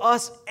owe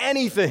us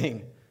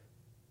anything.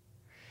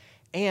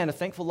 And a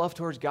thankful love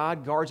towards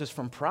God guards us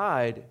from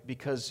pride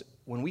because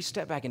when we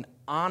step back and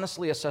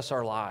honestly assess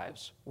our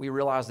lives, we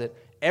realize that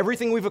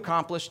everything we've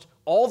accomplished,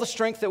 all the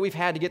strength that we've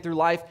had to get through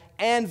life,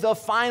 and the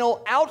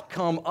final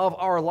outcome of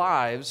our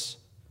lives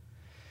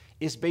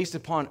is based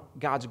upon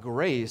God's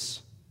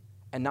grace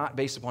and not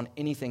based upon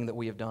anything that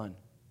we have done.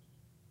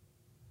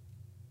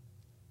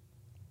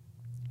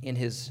 In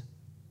his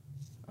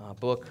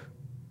book,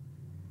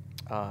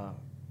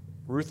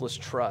 Ruthless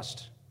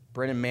Trust,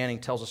 Brennan Manning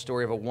tells a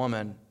story of a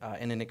woman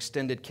in an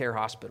extended care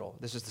hospital.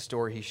 This is the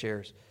story he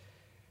shares.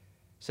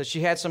 It says she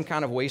had some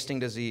kind of wasting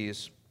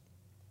disease.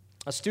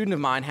 A student of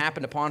mine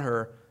happened upon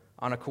her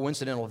on a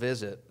coincidental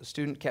visit. The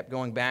student kept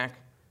going back,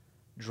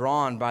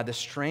 drawn by the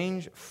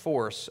strange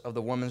force of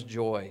the woman's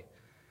joy.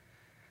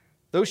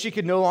 Though she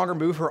could no longer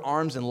move her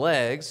arms and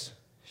legs,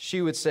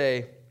 she would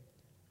say,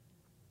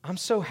 I'm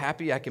so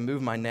happy I can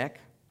move my neck.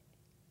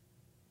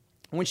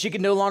 When she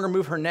could no longer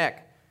move her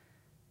neck,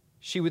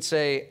 she would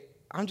say,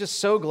 I'm just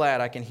so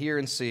glad I can hear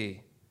and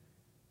see.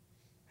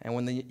 And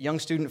when the young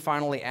student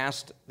finally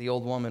asked the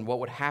old woman what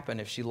would happen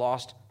if she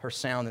lost her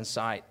sound and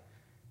sight,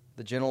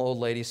 the gentle old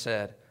lady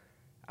said,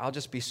 I'll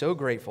just be so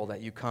grateful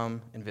that you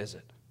come and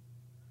visit.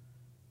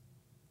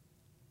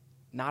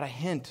 Not a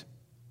hint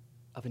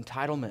of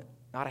entitlement,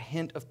 not a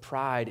hint of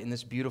pride in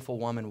this beautiful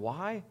woman.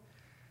 Why?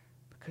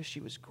 Because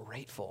she was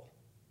grateful.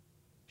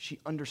 She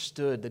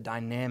understood the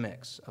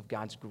dynamics of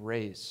God's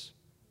grace.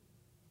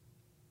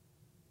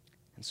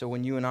 And so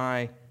when you and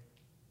I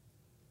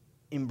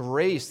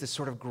embrace this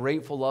sort of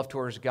grateful love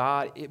towards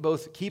God, it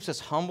both keeps us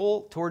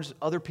humble towards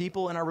other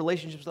people in our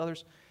relationships with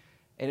others,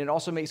 and it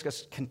also makes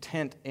us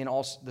content in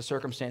all the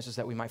circumstances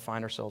that we might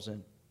find ourselves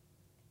in.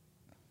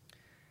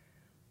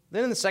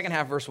 Then in the second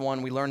half of verse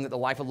 1, we learn that the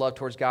life of love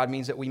towards God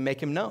means that we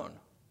make Him known.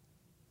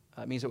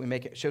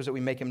 It shows that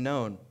we make Him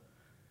known.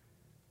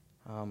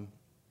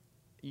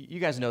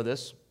 You guys know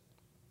this.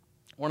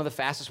 One of the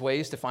fastest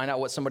ways to find out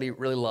what somebody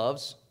really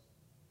loves,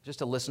 just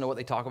to listen to what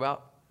they talk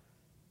about.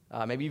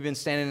 Maybe you've been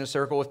standing in a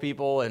circle with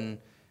people and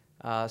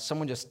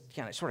someone just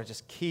sort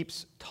of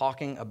keeps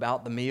talking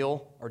about the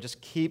meal, or just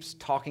keeps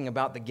talking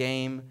about the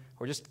game,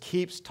 or just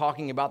keeps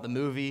talking about the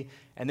movie,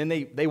 and then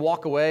they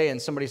walk away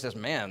and somebody says,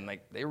 man,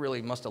 like they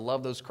really must have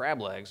loved those crab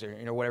legs,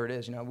 or whatever it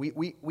is.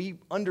 We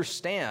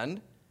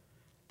understand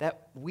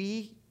that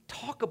we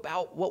talk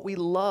about what we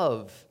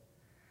love.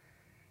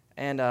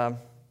 And I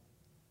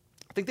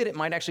think that it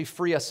might actually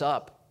free us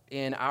up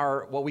in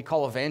our what we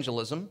call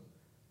evangelism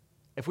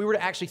if we were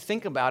to actually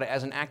think about it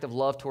as an act of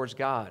love towards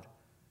God.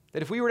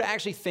 That if we were to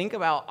actually think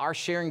about our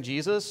sharing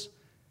Jesus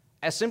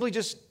as simply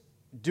just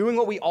doing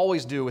what we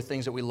always do with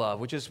things that we love,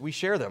 which is we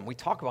share them, we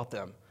talk about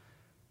them.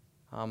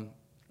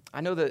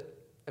 I know that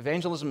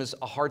evangelism is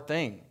a hard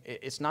thing.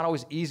 It's not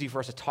always easy for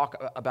us to talk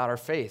about our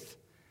faith.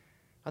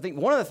 I think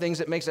one of the things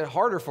that makes it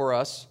harder for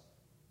us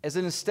is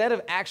that instead of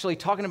actually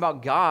talking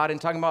about God and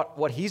talking about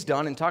what he's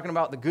done and talking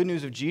about the good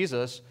news of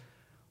Jesus,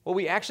 what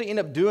we actually end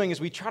up doing is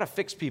we try to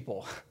fix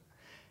people.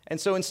 And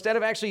so instead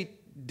of actually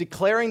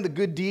declaring the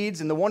good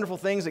deeds and the wonderful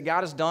things that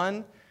God has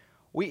done,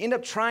 we end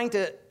up trying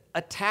to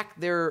attack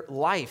their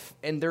life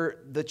and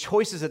the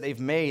choices that they've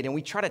made, and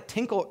we try to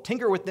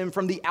tinker with them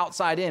from the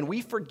outside in.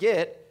 We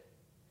forget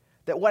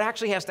that what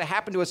actually has to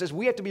happen to us is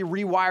we have to be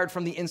rewired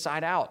from the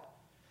inside out.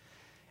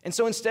 And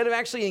so instead of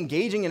actually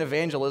engaging in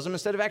evangelism,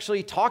 instead of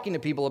actually talking to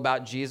people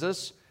about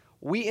Jesus,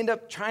 we end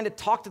up trying to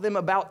talk to them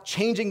about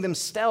changing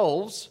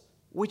themselves,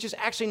 which is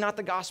actually not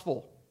the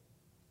gospel.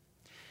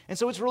 And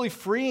so it's really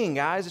freeing,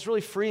 guys. It's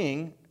really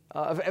freeing.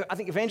 I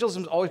think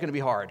evangelism is always going to be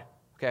hard,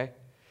 okay?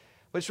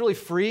 But it's really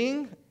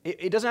freeing.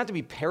 It doesn't have to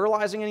be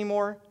paralyzing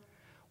anymore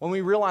when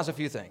we realize a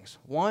few things.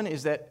 One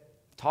is that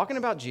talking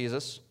about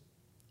Jesus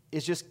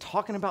is just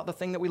talking about the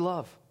thing that we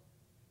love.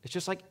 It's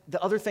just like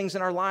the other things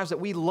in our lives that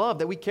we love,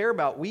 that we care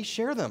about, we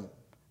share them.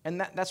 And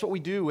that's what we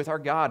do with our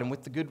God and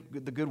with the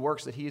good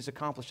works that he has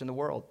accomplished in the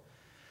world.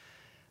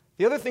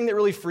 The other thing that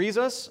really frees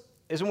us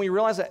is when we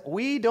realize that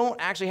we don't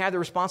actually have the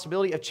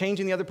responsibility of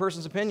changing the other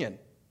person's opinion.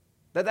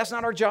 That's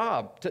not our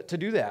job to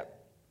do that.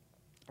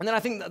 And then I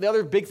think the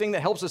other big thing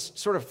that helps us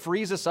sort of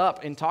frees us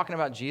up in talking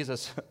about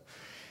Jesus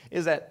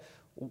is that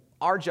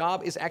our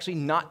job is actually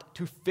not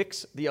to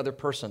fix the other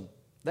person.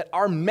 That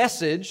our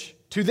message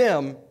to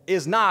them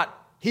is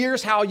not,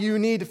 here's how you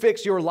need to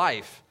fix your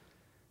life.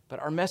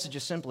 But our message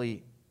is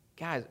simply,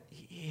 guys,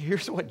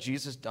 here's what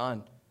Jesus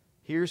done.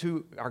 Here's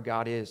who our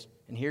God is.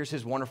 And here's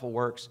his wonderful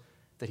works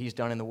that he's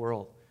done in the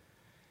world.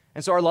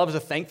 And so our love is a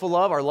thankful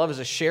love. Our love is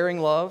a sharing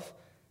love.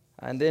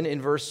 And then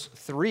in verse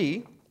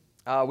 3,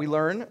 we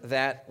learn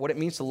that what it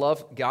means to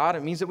love God,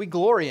 it means that we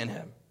glory in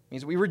him. It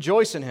means that we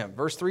rejoice in him.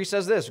 Verse 3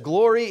 says this,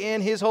 glory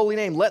in his holy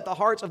name. Let the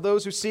hearts of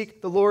those who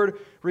seek the Lord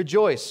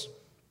rejoice.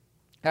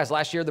 Guys,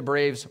 last year the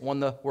Braves won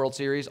the World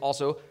Series.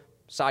 Also,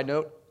 side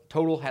note,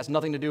 total has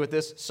nothing to do with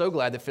this. So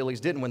glad the Phillies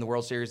didn't win the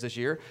World Series this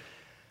year.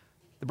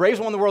 The Braves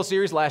won the World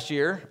Series last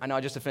year. I know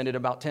I just offended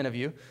about 10 of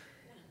you.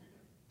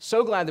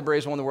 So glad the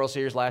Braves won the World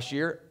Series last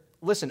year.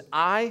 Listen,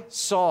 I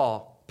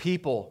saw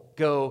people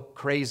go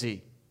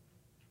crazy.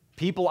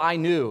 People I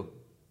knew,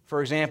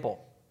 for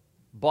example,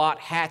 bought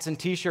hats and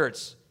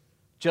T-shirts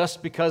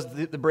just because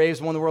the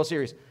Braves won the World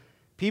Series.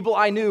 People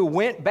I knew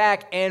went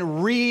back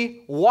and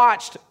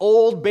re-watched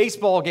old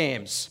baseball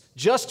games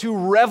just to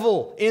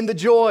revel in the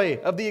joy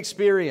of the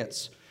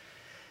experience.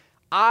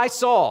 I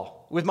saw,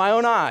 with my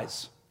own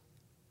eyes,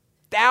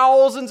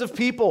 thousands of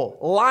people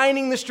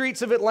lining the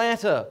streets of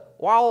Atlanta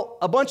while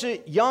a bunch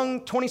of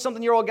young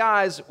 20-something-year-old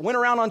guys went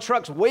around on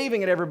trucks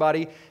waving at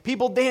everybody,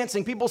 people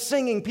dancing, people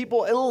singing,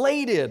 people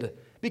elated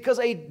because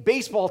a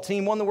baseball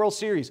team won the World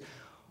Series.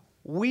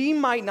 We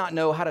might not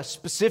know how to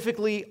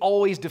specifically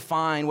always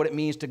define what it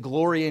means to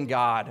glory in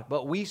God,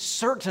 but we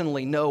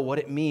certainly know what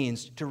it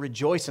means to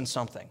rejoice in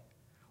something.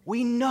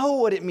 We know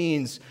what it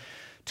means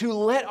to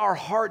let our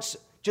hearts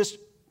just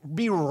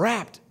be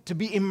wrapped, to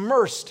be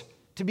immersed,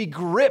 to be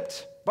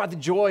gripped by the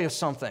joy of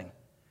something.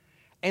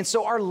 And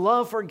so our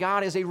love for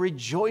God is a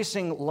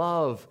rejoicing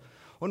love.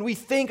 When we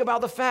think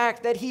about the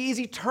fact that he is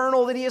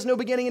eternal, that he has no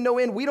beginning and no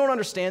end, we don't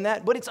understand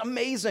that, but it's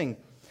amazing.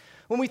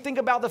 When we think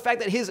about the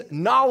fact that his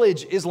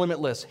knowledge is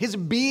limitless, his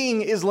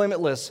being is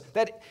limitless,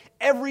 that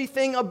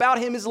everything about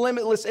him is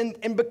limitless,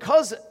 and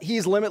because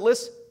he's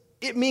limitless,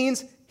 it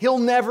means he'll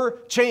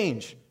never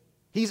change.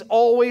 He's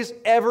always,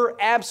 ever,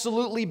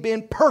 absolutely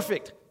been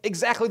perfect,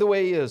 exactly the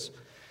way he is.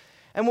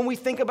 And when we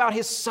think about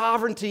his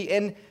sovereignty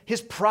and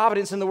his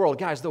providence in the world,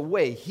 guys, the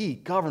way he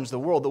governs the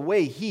world, the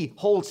way he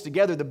holds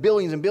together the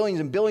billions and billions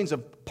and billions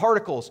of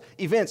particles,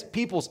 events,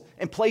 peoples,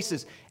 and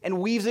places, and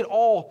weaves it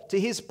all to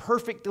his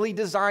perfectly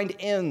designed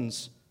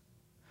ends.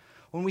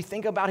 When we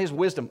think about his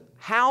wisdom,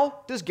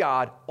 how does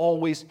God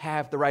always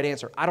have the right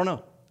answer? I don't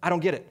know. I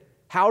don't get it.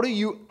 How are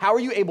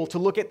you able to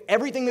look at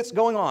everything that's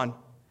going on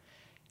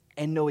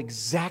and know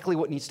exactly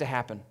what needs to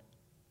happen?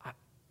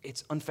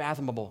 It's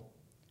unfathomable.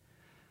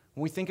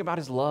 When we think about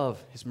his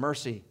love, his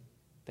mercy,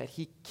 that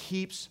he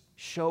keeps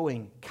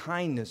showing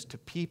kindness to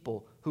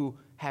people who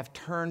have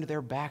turned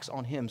their backs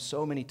on him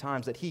so many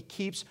times, that he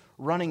keeps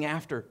running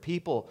after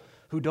people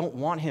who don't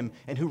want him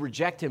and who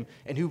reject him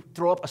and who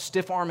throw up a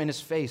stiff arm in his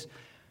face.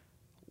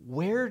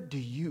 Where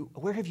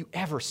have you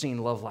ever seen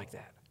love like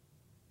that?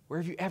 Where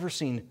have you ever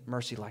seen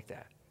mercy like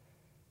that?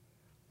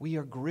 We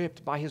are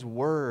gripped by his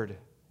word.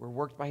 We're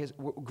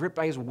gripped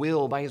by his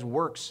will, by his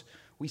works.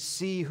 We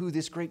see who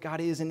this great God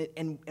is,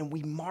 and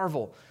we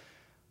marvel.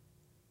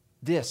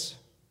 This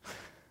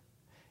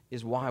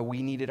is why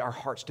we needed our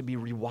hearts to be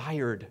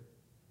rewired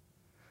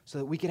so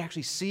that we could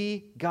actually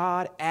see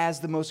God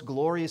as the most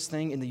glorious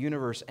thing in the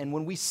universe. And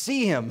when we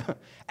see him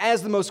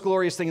as the most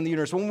glorious thing in the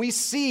universe, when we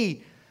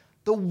see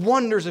the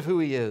wonders of who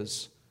he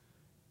is,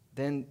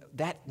 then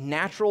that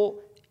natural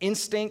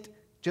instinct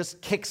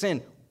just kicks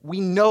in.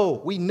 We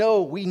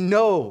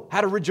know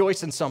how to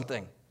rejoice in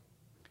something.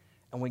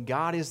 And when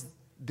God is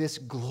this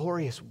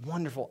glorious,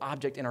 wonderful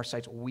object in our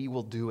sights, we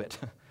will do it.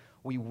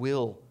 We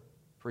will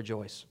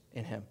rejoice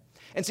in him.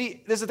 And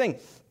see, this is the thing.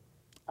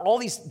 All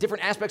these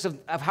different aspects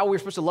of how we're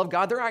supposed to love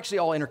God, they're actually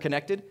all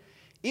interconnected.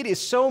 It is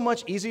so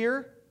much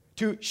easier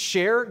to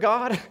share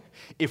God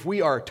if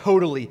we are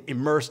totally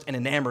immersed and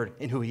enamored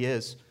in who he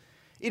is.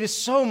 It is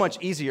so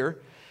much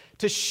easier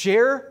to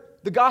share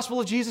the gospel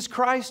of Jesus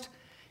Christ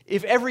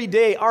if every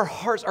day our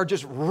hearts are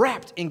just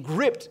wrapped and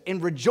gripped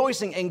and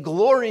rejoicing and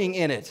glorying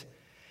in it.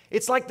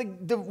 It's like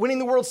the winning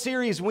the World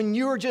Series when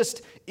you're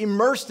just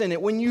immersed in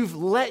it, when you've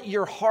let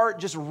your heart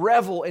just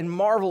revel and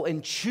marvel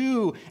and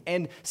chew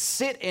and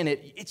sit in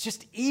it. It's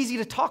just easy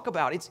to talk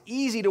about. It's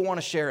easy to want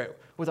to share it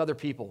with other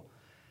people.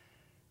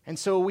 And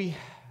so we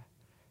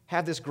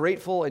have this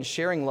grateful and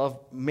sharing love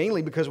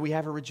mainly because we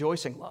have a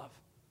rejoicing love.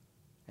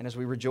 And as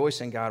we rejoice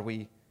in God,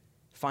 we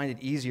find it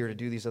easier to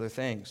do these other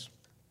things.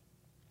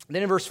 And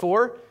then in verse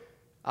 4,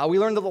 we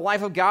learn that the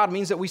life of God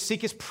means that we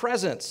seek his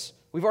presence.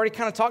 We've already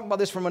kind of talked about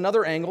this from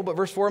another angle, but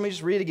verse 4, let me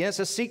just read it again. It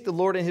says, seek the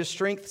Lord in his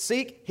strength,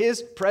 seek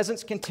his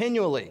presence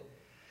continually.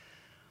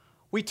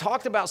 We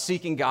talked about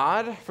seeking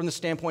God from the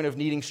standpoint of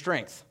needing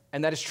strength,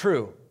 and that is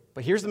true.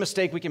 But here's the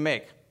mistake we can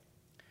make.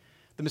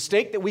 The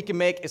mistake that we can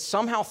make is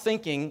somehow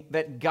thinking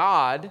that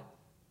God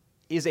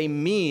is a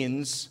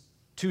means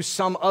to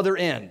some other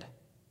end.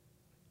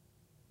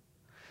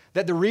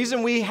 That the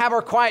reason we have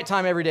our quiet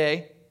time every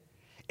day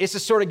is to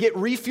sort of get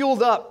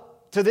refueled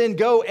up to then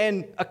go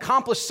and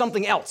accomplish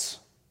something else.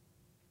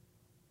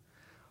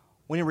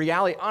 When in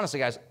reality, honestly,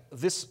 guys,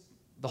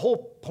 the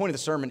whole point of the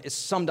sermon is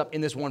summed up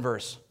in this one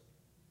verse.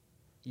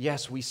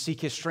 Yes, we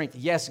seek his strength.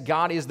 Yes,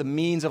 God is the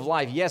means of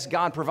life. Yes,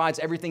 God provides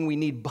everything we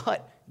need,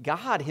 but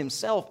God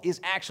himself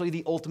is actually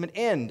the ultimate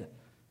end.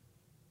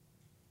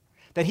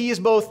 That he is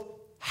both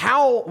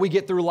how we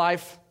get through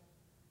life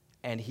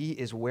and he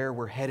is where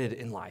we're headed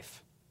in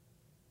life.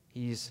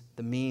 He's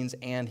the means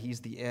and he's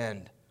the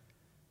end.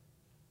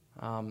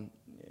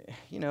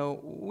 We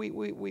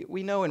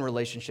know in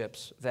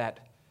relationships that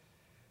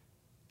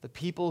the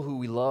people who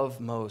we love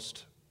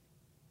most,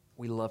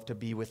 we love to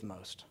be with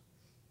most.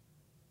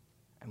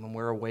 And when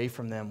we're away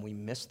from them, we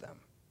miss them.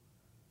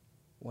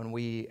 When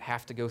we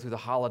have to go through the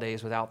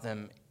holidays without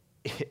them,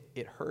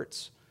 it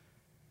hurts.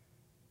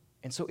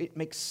 And so it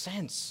makes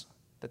sense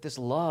that this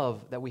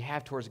love that we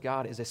have towards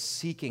God is a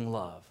seeking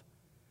love.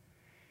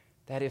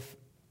 That if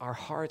our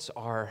hearts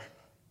are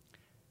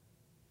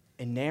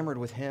enamored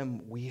with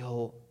him,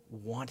 we'll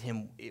want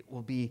him. It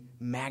will be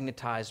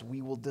magnetized.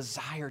 We will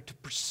desire to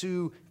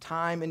pursue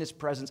time in his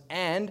presence.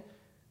 And,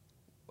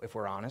 if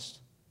we're honest,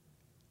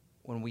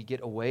 when we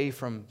get away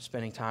from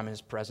spending time in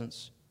his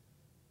presence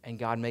and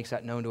God makes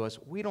that known to us,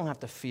 we don't have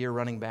to fear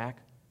running back.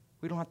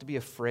 We don't have to be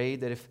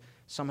afraid that if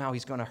somehow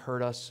he's going to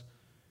hurt us.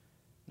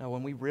 No,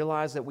 when we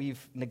realize that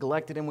we've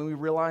neglected him, when we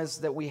realize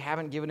that we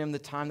haven't given him the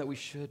time that we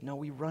should, no,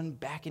 we run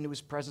back into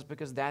his presence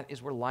because that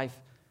is where life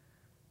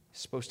is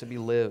supposed to be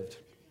lived.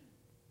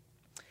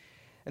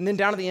 And then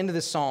down at the end of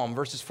this psalm,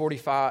 verse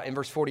 45,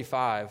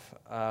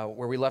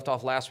 where we left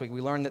off last week,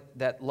 we learned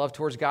that love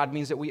towards God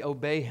means that we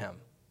obey him.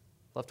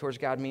 Love towards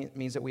God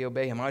means that we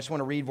obey him. I just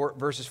want to read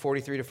verses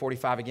 43 to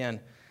 45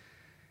 again.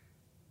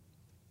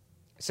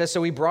 It says,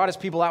 so he brought his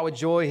people out with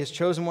joy, his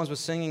chosen ones with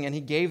singing, and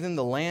he gave them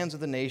the lands of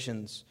the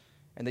nations,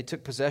 and they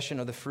took possession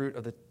of the fruit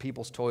of the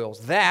people's toils.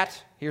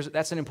 That's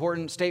an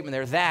important statement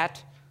there,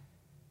 that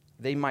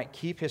they might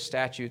keep his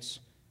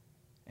statutes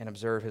and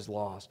observe his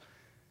laws.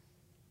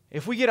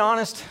 If we get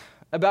honest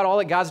about all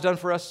that God's done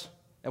for us,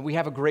 and we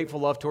have a grateful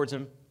love towards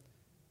him,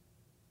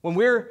 when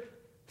we're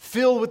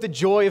filled with the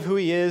joy of who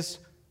he is,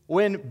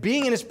 when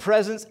being in his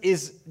presence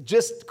is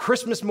just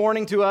Christmas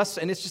morning to us,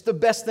 and it's just the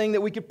best thing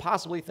that we could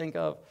possibly think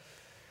of,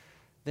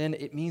 then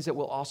it means that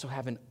we'll also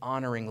have an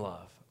honoring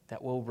love,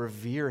 that will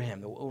revere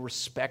him, that will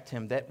respect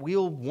him, that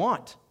we'll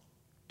want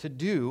to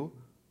do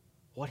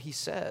what he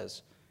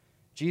says.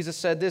 Jesus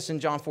said this in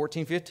John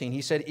 14:15.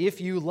 He said,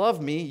 if you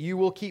love me, you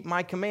will keep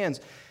my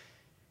commands.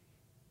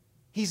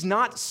 He's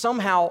not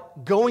somehow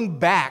going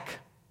back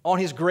on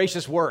his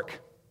gracious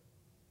work.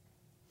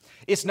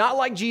 It's not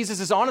like Jesus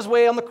is on his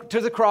way to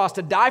the cross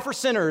to die for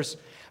sinners,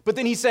 but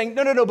then he's saying,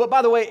 no, but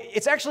by the way,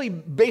 it's actually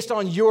based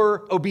on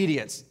your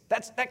obedience.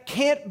 That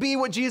can't be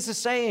what Jesus is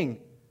saying.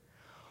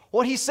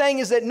 What he's saying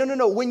is that,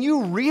 no, when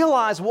you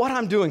realize what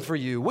I'm doing for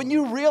you, when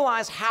you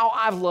realize how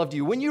I've loved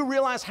you, when you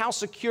realize how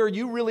secure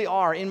you really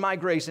are in my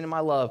grace and in my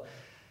love,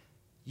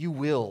 you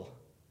will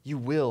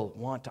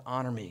want to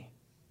honor me.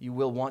 You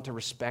will want to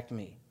respect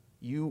me.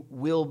 You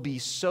will be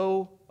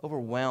so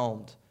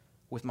overwhelmed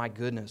with my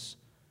goodness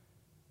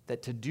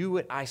that to do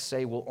what I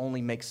say will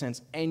only make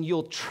sense. And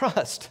you'll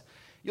trust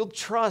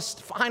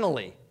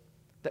finally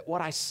that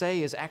what I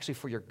say is actually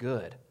for your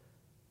good,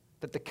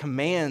 that the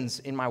commands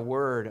in my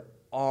word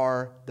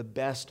are the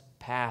best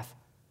path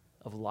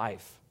of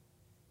life.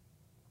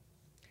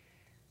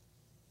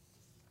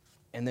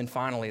 And then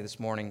finally this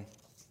morning,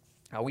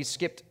 we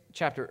skipped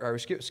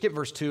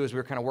verse 2 as we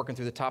were kind of working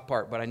through the top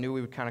part, but I knew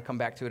we would kind of come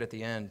back to it at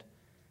the end.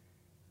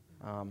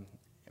 In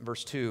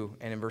verse 2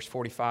 and in verse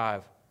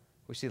 45,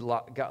 We see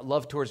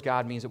love towards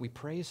God means that we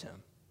praise him.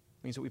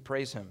 It means that we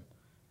praise him.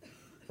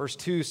 Verse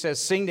 2 says,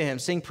 sing to him,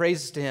 sing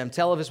praises to him,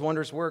 tell of his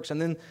wondrous works.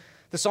 And then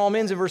the psalm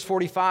ends in verse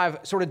 45,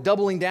 sort of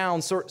doubling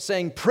down,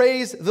 saying,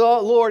 praise the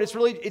Lord.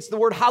 It's the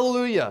word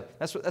hallelujah.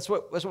 That's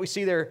what we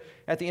see there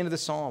at the end of the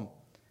psalm.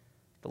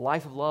 The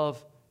life of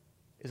love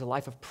is a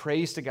life of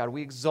praise to God.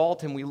 We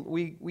exalt him.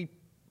 We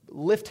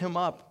lift him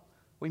up.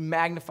 We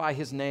magnify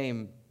his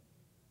name.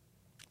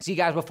 See,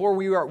 guys, before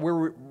we were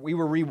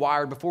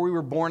rewired, before we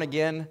were born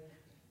again,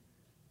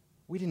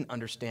 we didn't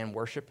understand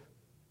worship.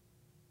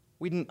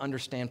 We didn't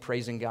understand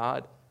praising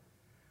God.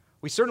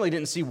 We certainly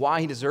didn't see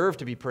why he deserved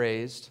to be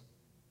praised.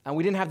 And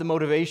we didn't have the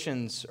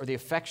motivations or the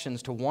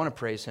affections to want to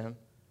praise him.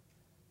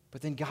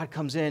 But then God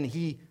comes in,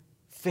 he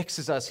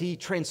fixes us, he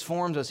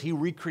transforms us, he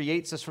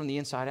recreates us from the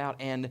inside out.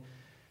 And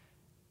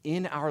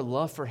in our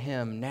love for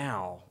him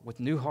now, with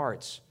new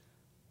hearts,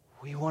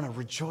 we want to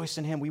rejoice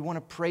in him, we want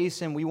to praise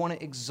him, we want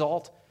to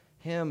exalt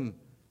him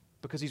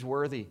because he's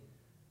worthy.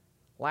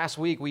 Last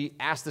week, we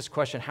asked this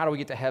question, how do we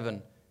get to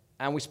heaven?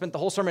 And we spent the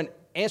whole sermon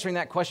answering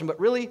that question, but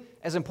really,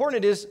 as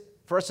important it is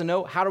for us to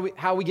know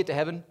how we get to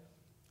heaven,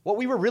 what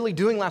we were really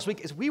doing last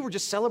week is we were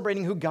just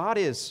celebrating who God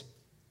is.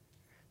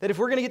 That if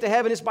we're going to get to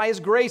heaven, it's by his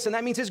grace, and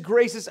that means his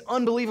grace is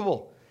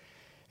unbelievable.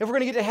 If we're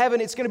going to get to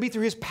heaven, it's going to be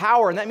through his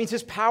power, and that means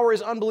his power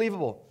is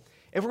unbelievable.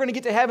 If we're going to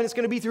get to heaven, it's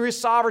going to be through his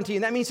sovereignty,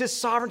 and that means his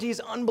sovereignty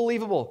is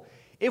unbelievable.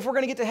 If we're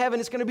going to get to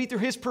heaven, it's going to be through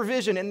his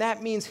provision, and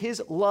that means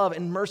his love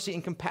and mercy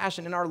and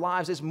compassion in our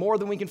lives is more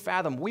than we can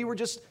fathom. We were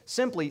just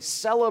simply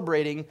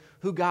celebrating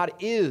who God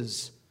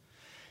is.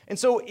 And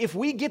so if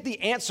we get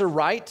the answer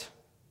right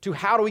to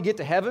how do we get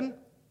to heaven,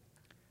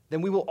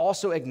 then we will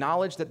also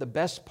acknowledge that the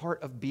best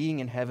part of being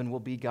in heaven will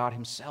be God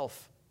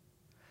himself.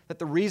 That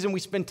the reason we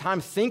spend time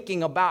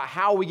thinking about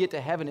how we get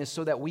to heaven is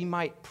so that we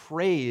might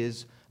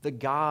praise the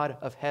God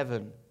of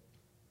heaven.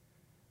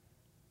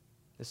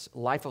 This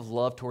life of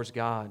love towards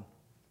God.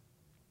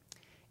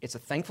 It's a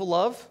thankful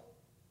love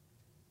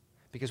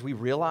because we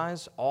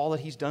realize all that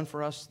he's done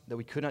for us that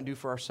we could not do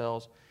for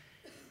ourselves.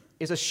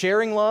 It's a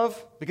sharing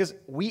love because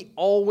we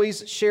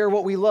always share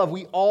what we love.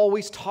 We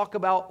always talk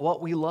about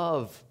what we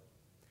love.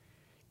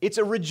 It's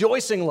a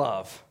rejoicing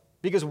love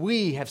because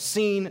we have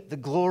seen the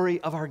glory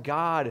of our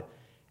God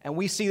and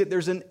we see that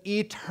there's an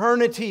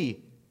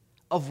eternity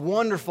of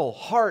wonderful,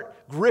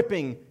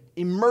 heart-gripping,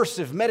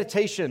 immersive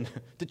meditation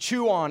to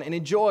chew on and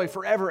enjoy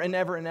forever and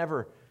ever and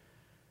ever.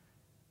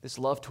 This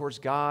love towards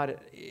God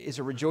is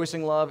a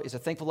rejoicing love, is a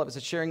thankful love, is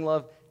a sharing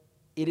love.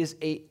 It is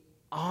a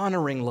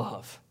honoring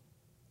love.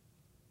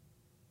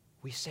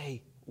 We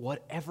say,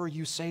 whatever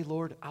you say,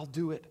 Lord, I'll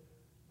do it.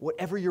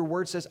 Whatever your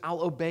word says,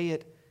 I'll obey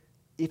it.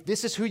 If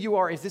this is who you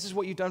are, if this is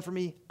what you've done for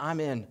me, I'm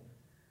in.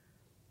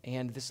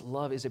 And this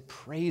love is a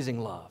praising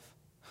love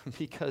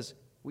because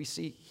we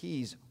see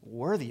he's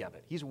worthy of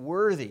it. He's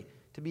worthy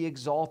to be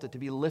exalted, to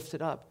be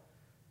lifted up,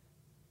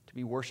 to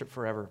be worshiped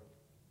forever.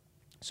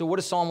 So what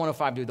does Psalm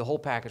 105 do? The whole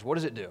package. What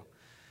does it do?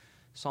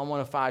 Psalm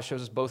 105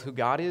 shows us both who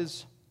God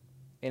is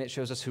and it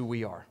shows us who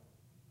we are.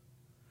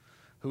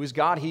 Who is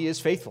God? He is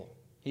faithful.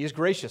 He is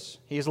gracious.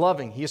 He is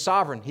loving. He is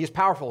sovereign. He is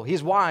powerful. He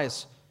is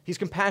wise. He's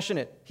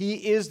compassionate. He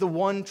is the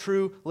one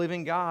true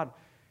living God.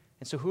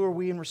 And so who are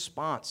we in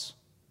response?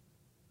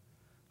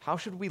 How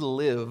should we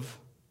live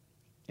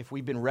if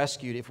we've been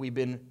rescued, if we've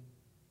been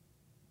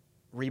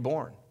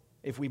reborn,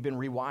 if we've been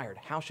rewired?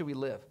 How should we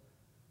live?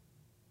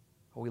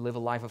 Well, we live a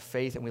life of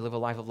faith and we live a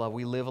life of love.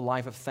 We live a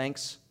life of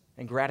thanks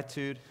and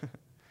gratitude,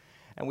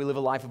 and we live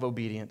a life of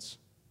obedience.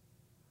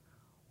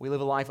 We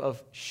live a life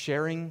of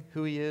sharing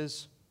who he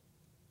is,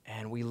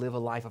 and we live a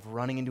life of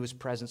running into his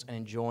presence and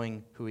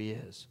enjoying who he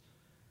is.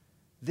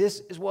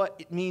 This is what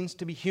it means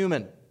to be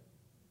human,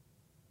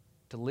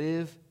 to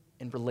live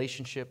in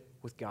relationship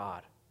with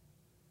God,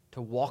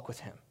 to walk with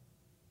him,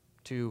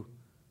 to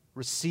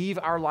receive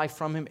our life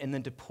from him, and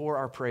then to pour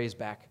our praise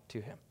back to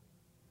him.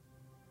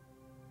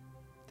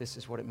 This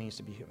is what it means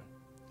to be human.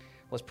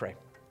 Let's pray.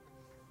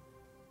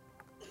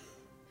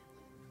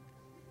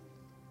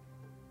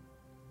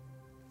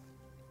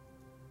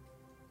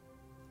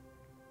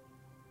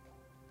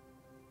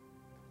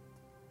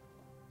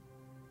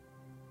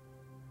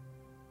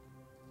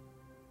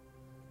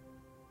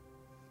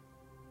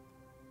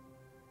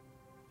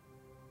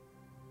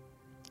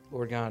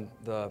 Lord God,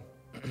 the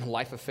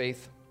life of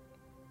faith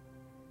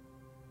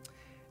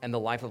and the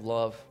life of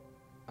love,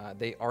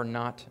 they are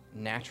not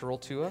natural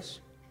to us.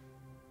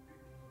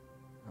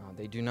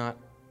 They do not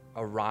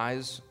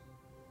arise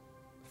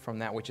from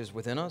that which is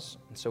within us.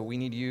 And so we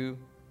need you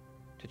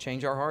to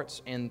change our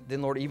hearts. And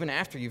then, Lord, even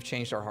after you've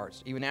changed our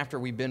hearts, even after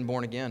we've been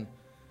born again,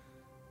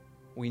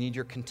 we need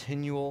your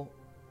continual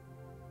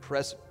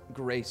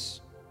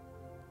grace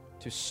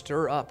to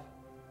stir up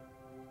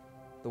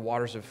the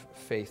waters of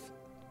faith,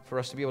 for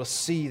us to be able to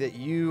see that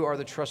you are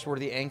the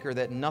trustworthy anchor,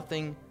 that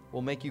nothing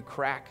will make you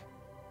crack,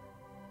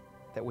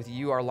 that with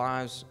you our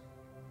lives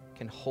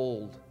can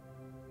hold.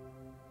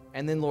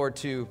 And then, Lord,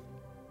 to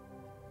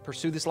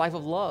pursue this life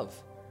of love,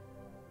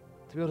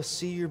 to be able to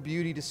see your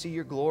beauty, to see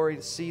your glory,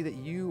 to see that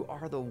you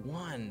are the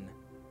one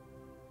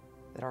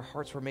that our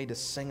hearts were made to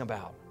sing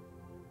about,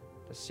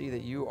 to see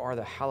that you are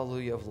the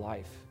hallelujah of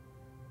life.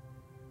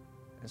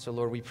 And so,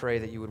 Lord, we pray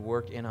that you would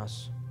work in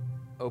us,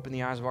 open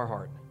the eyes of our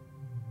heart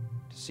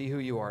to see who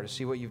you are, to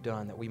see what you've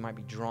done, that we might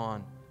be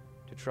drawn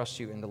to trust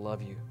you and to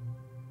love you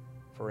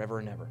forever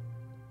and ever.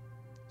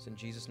 It's in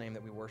Jesus' name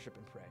that we worship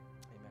and pray.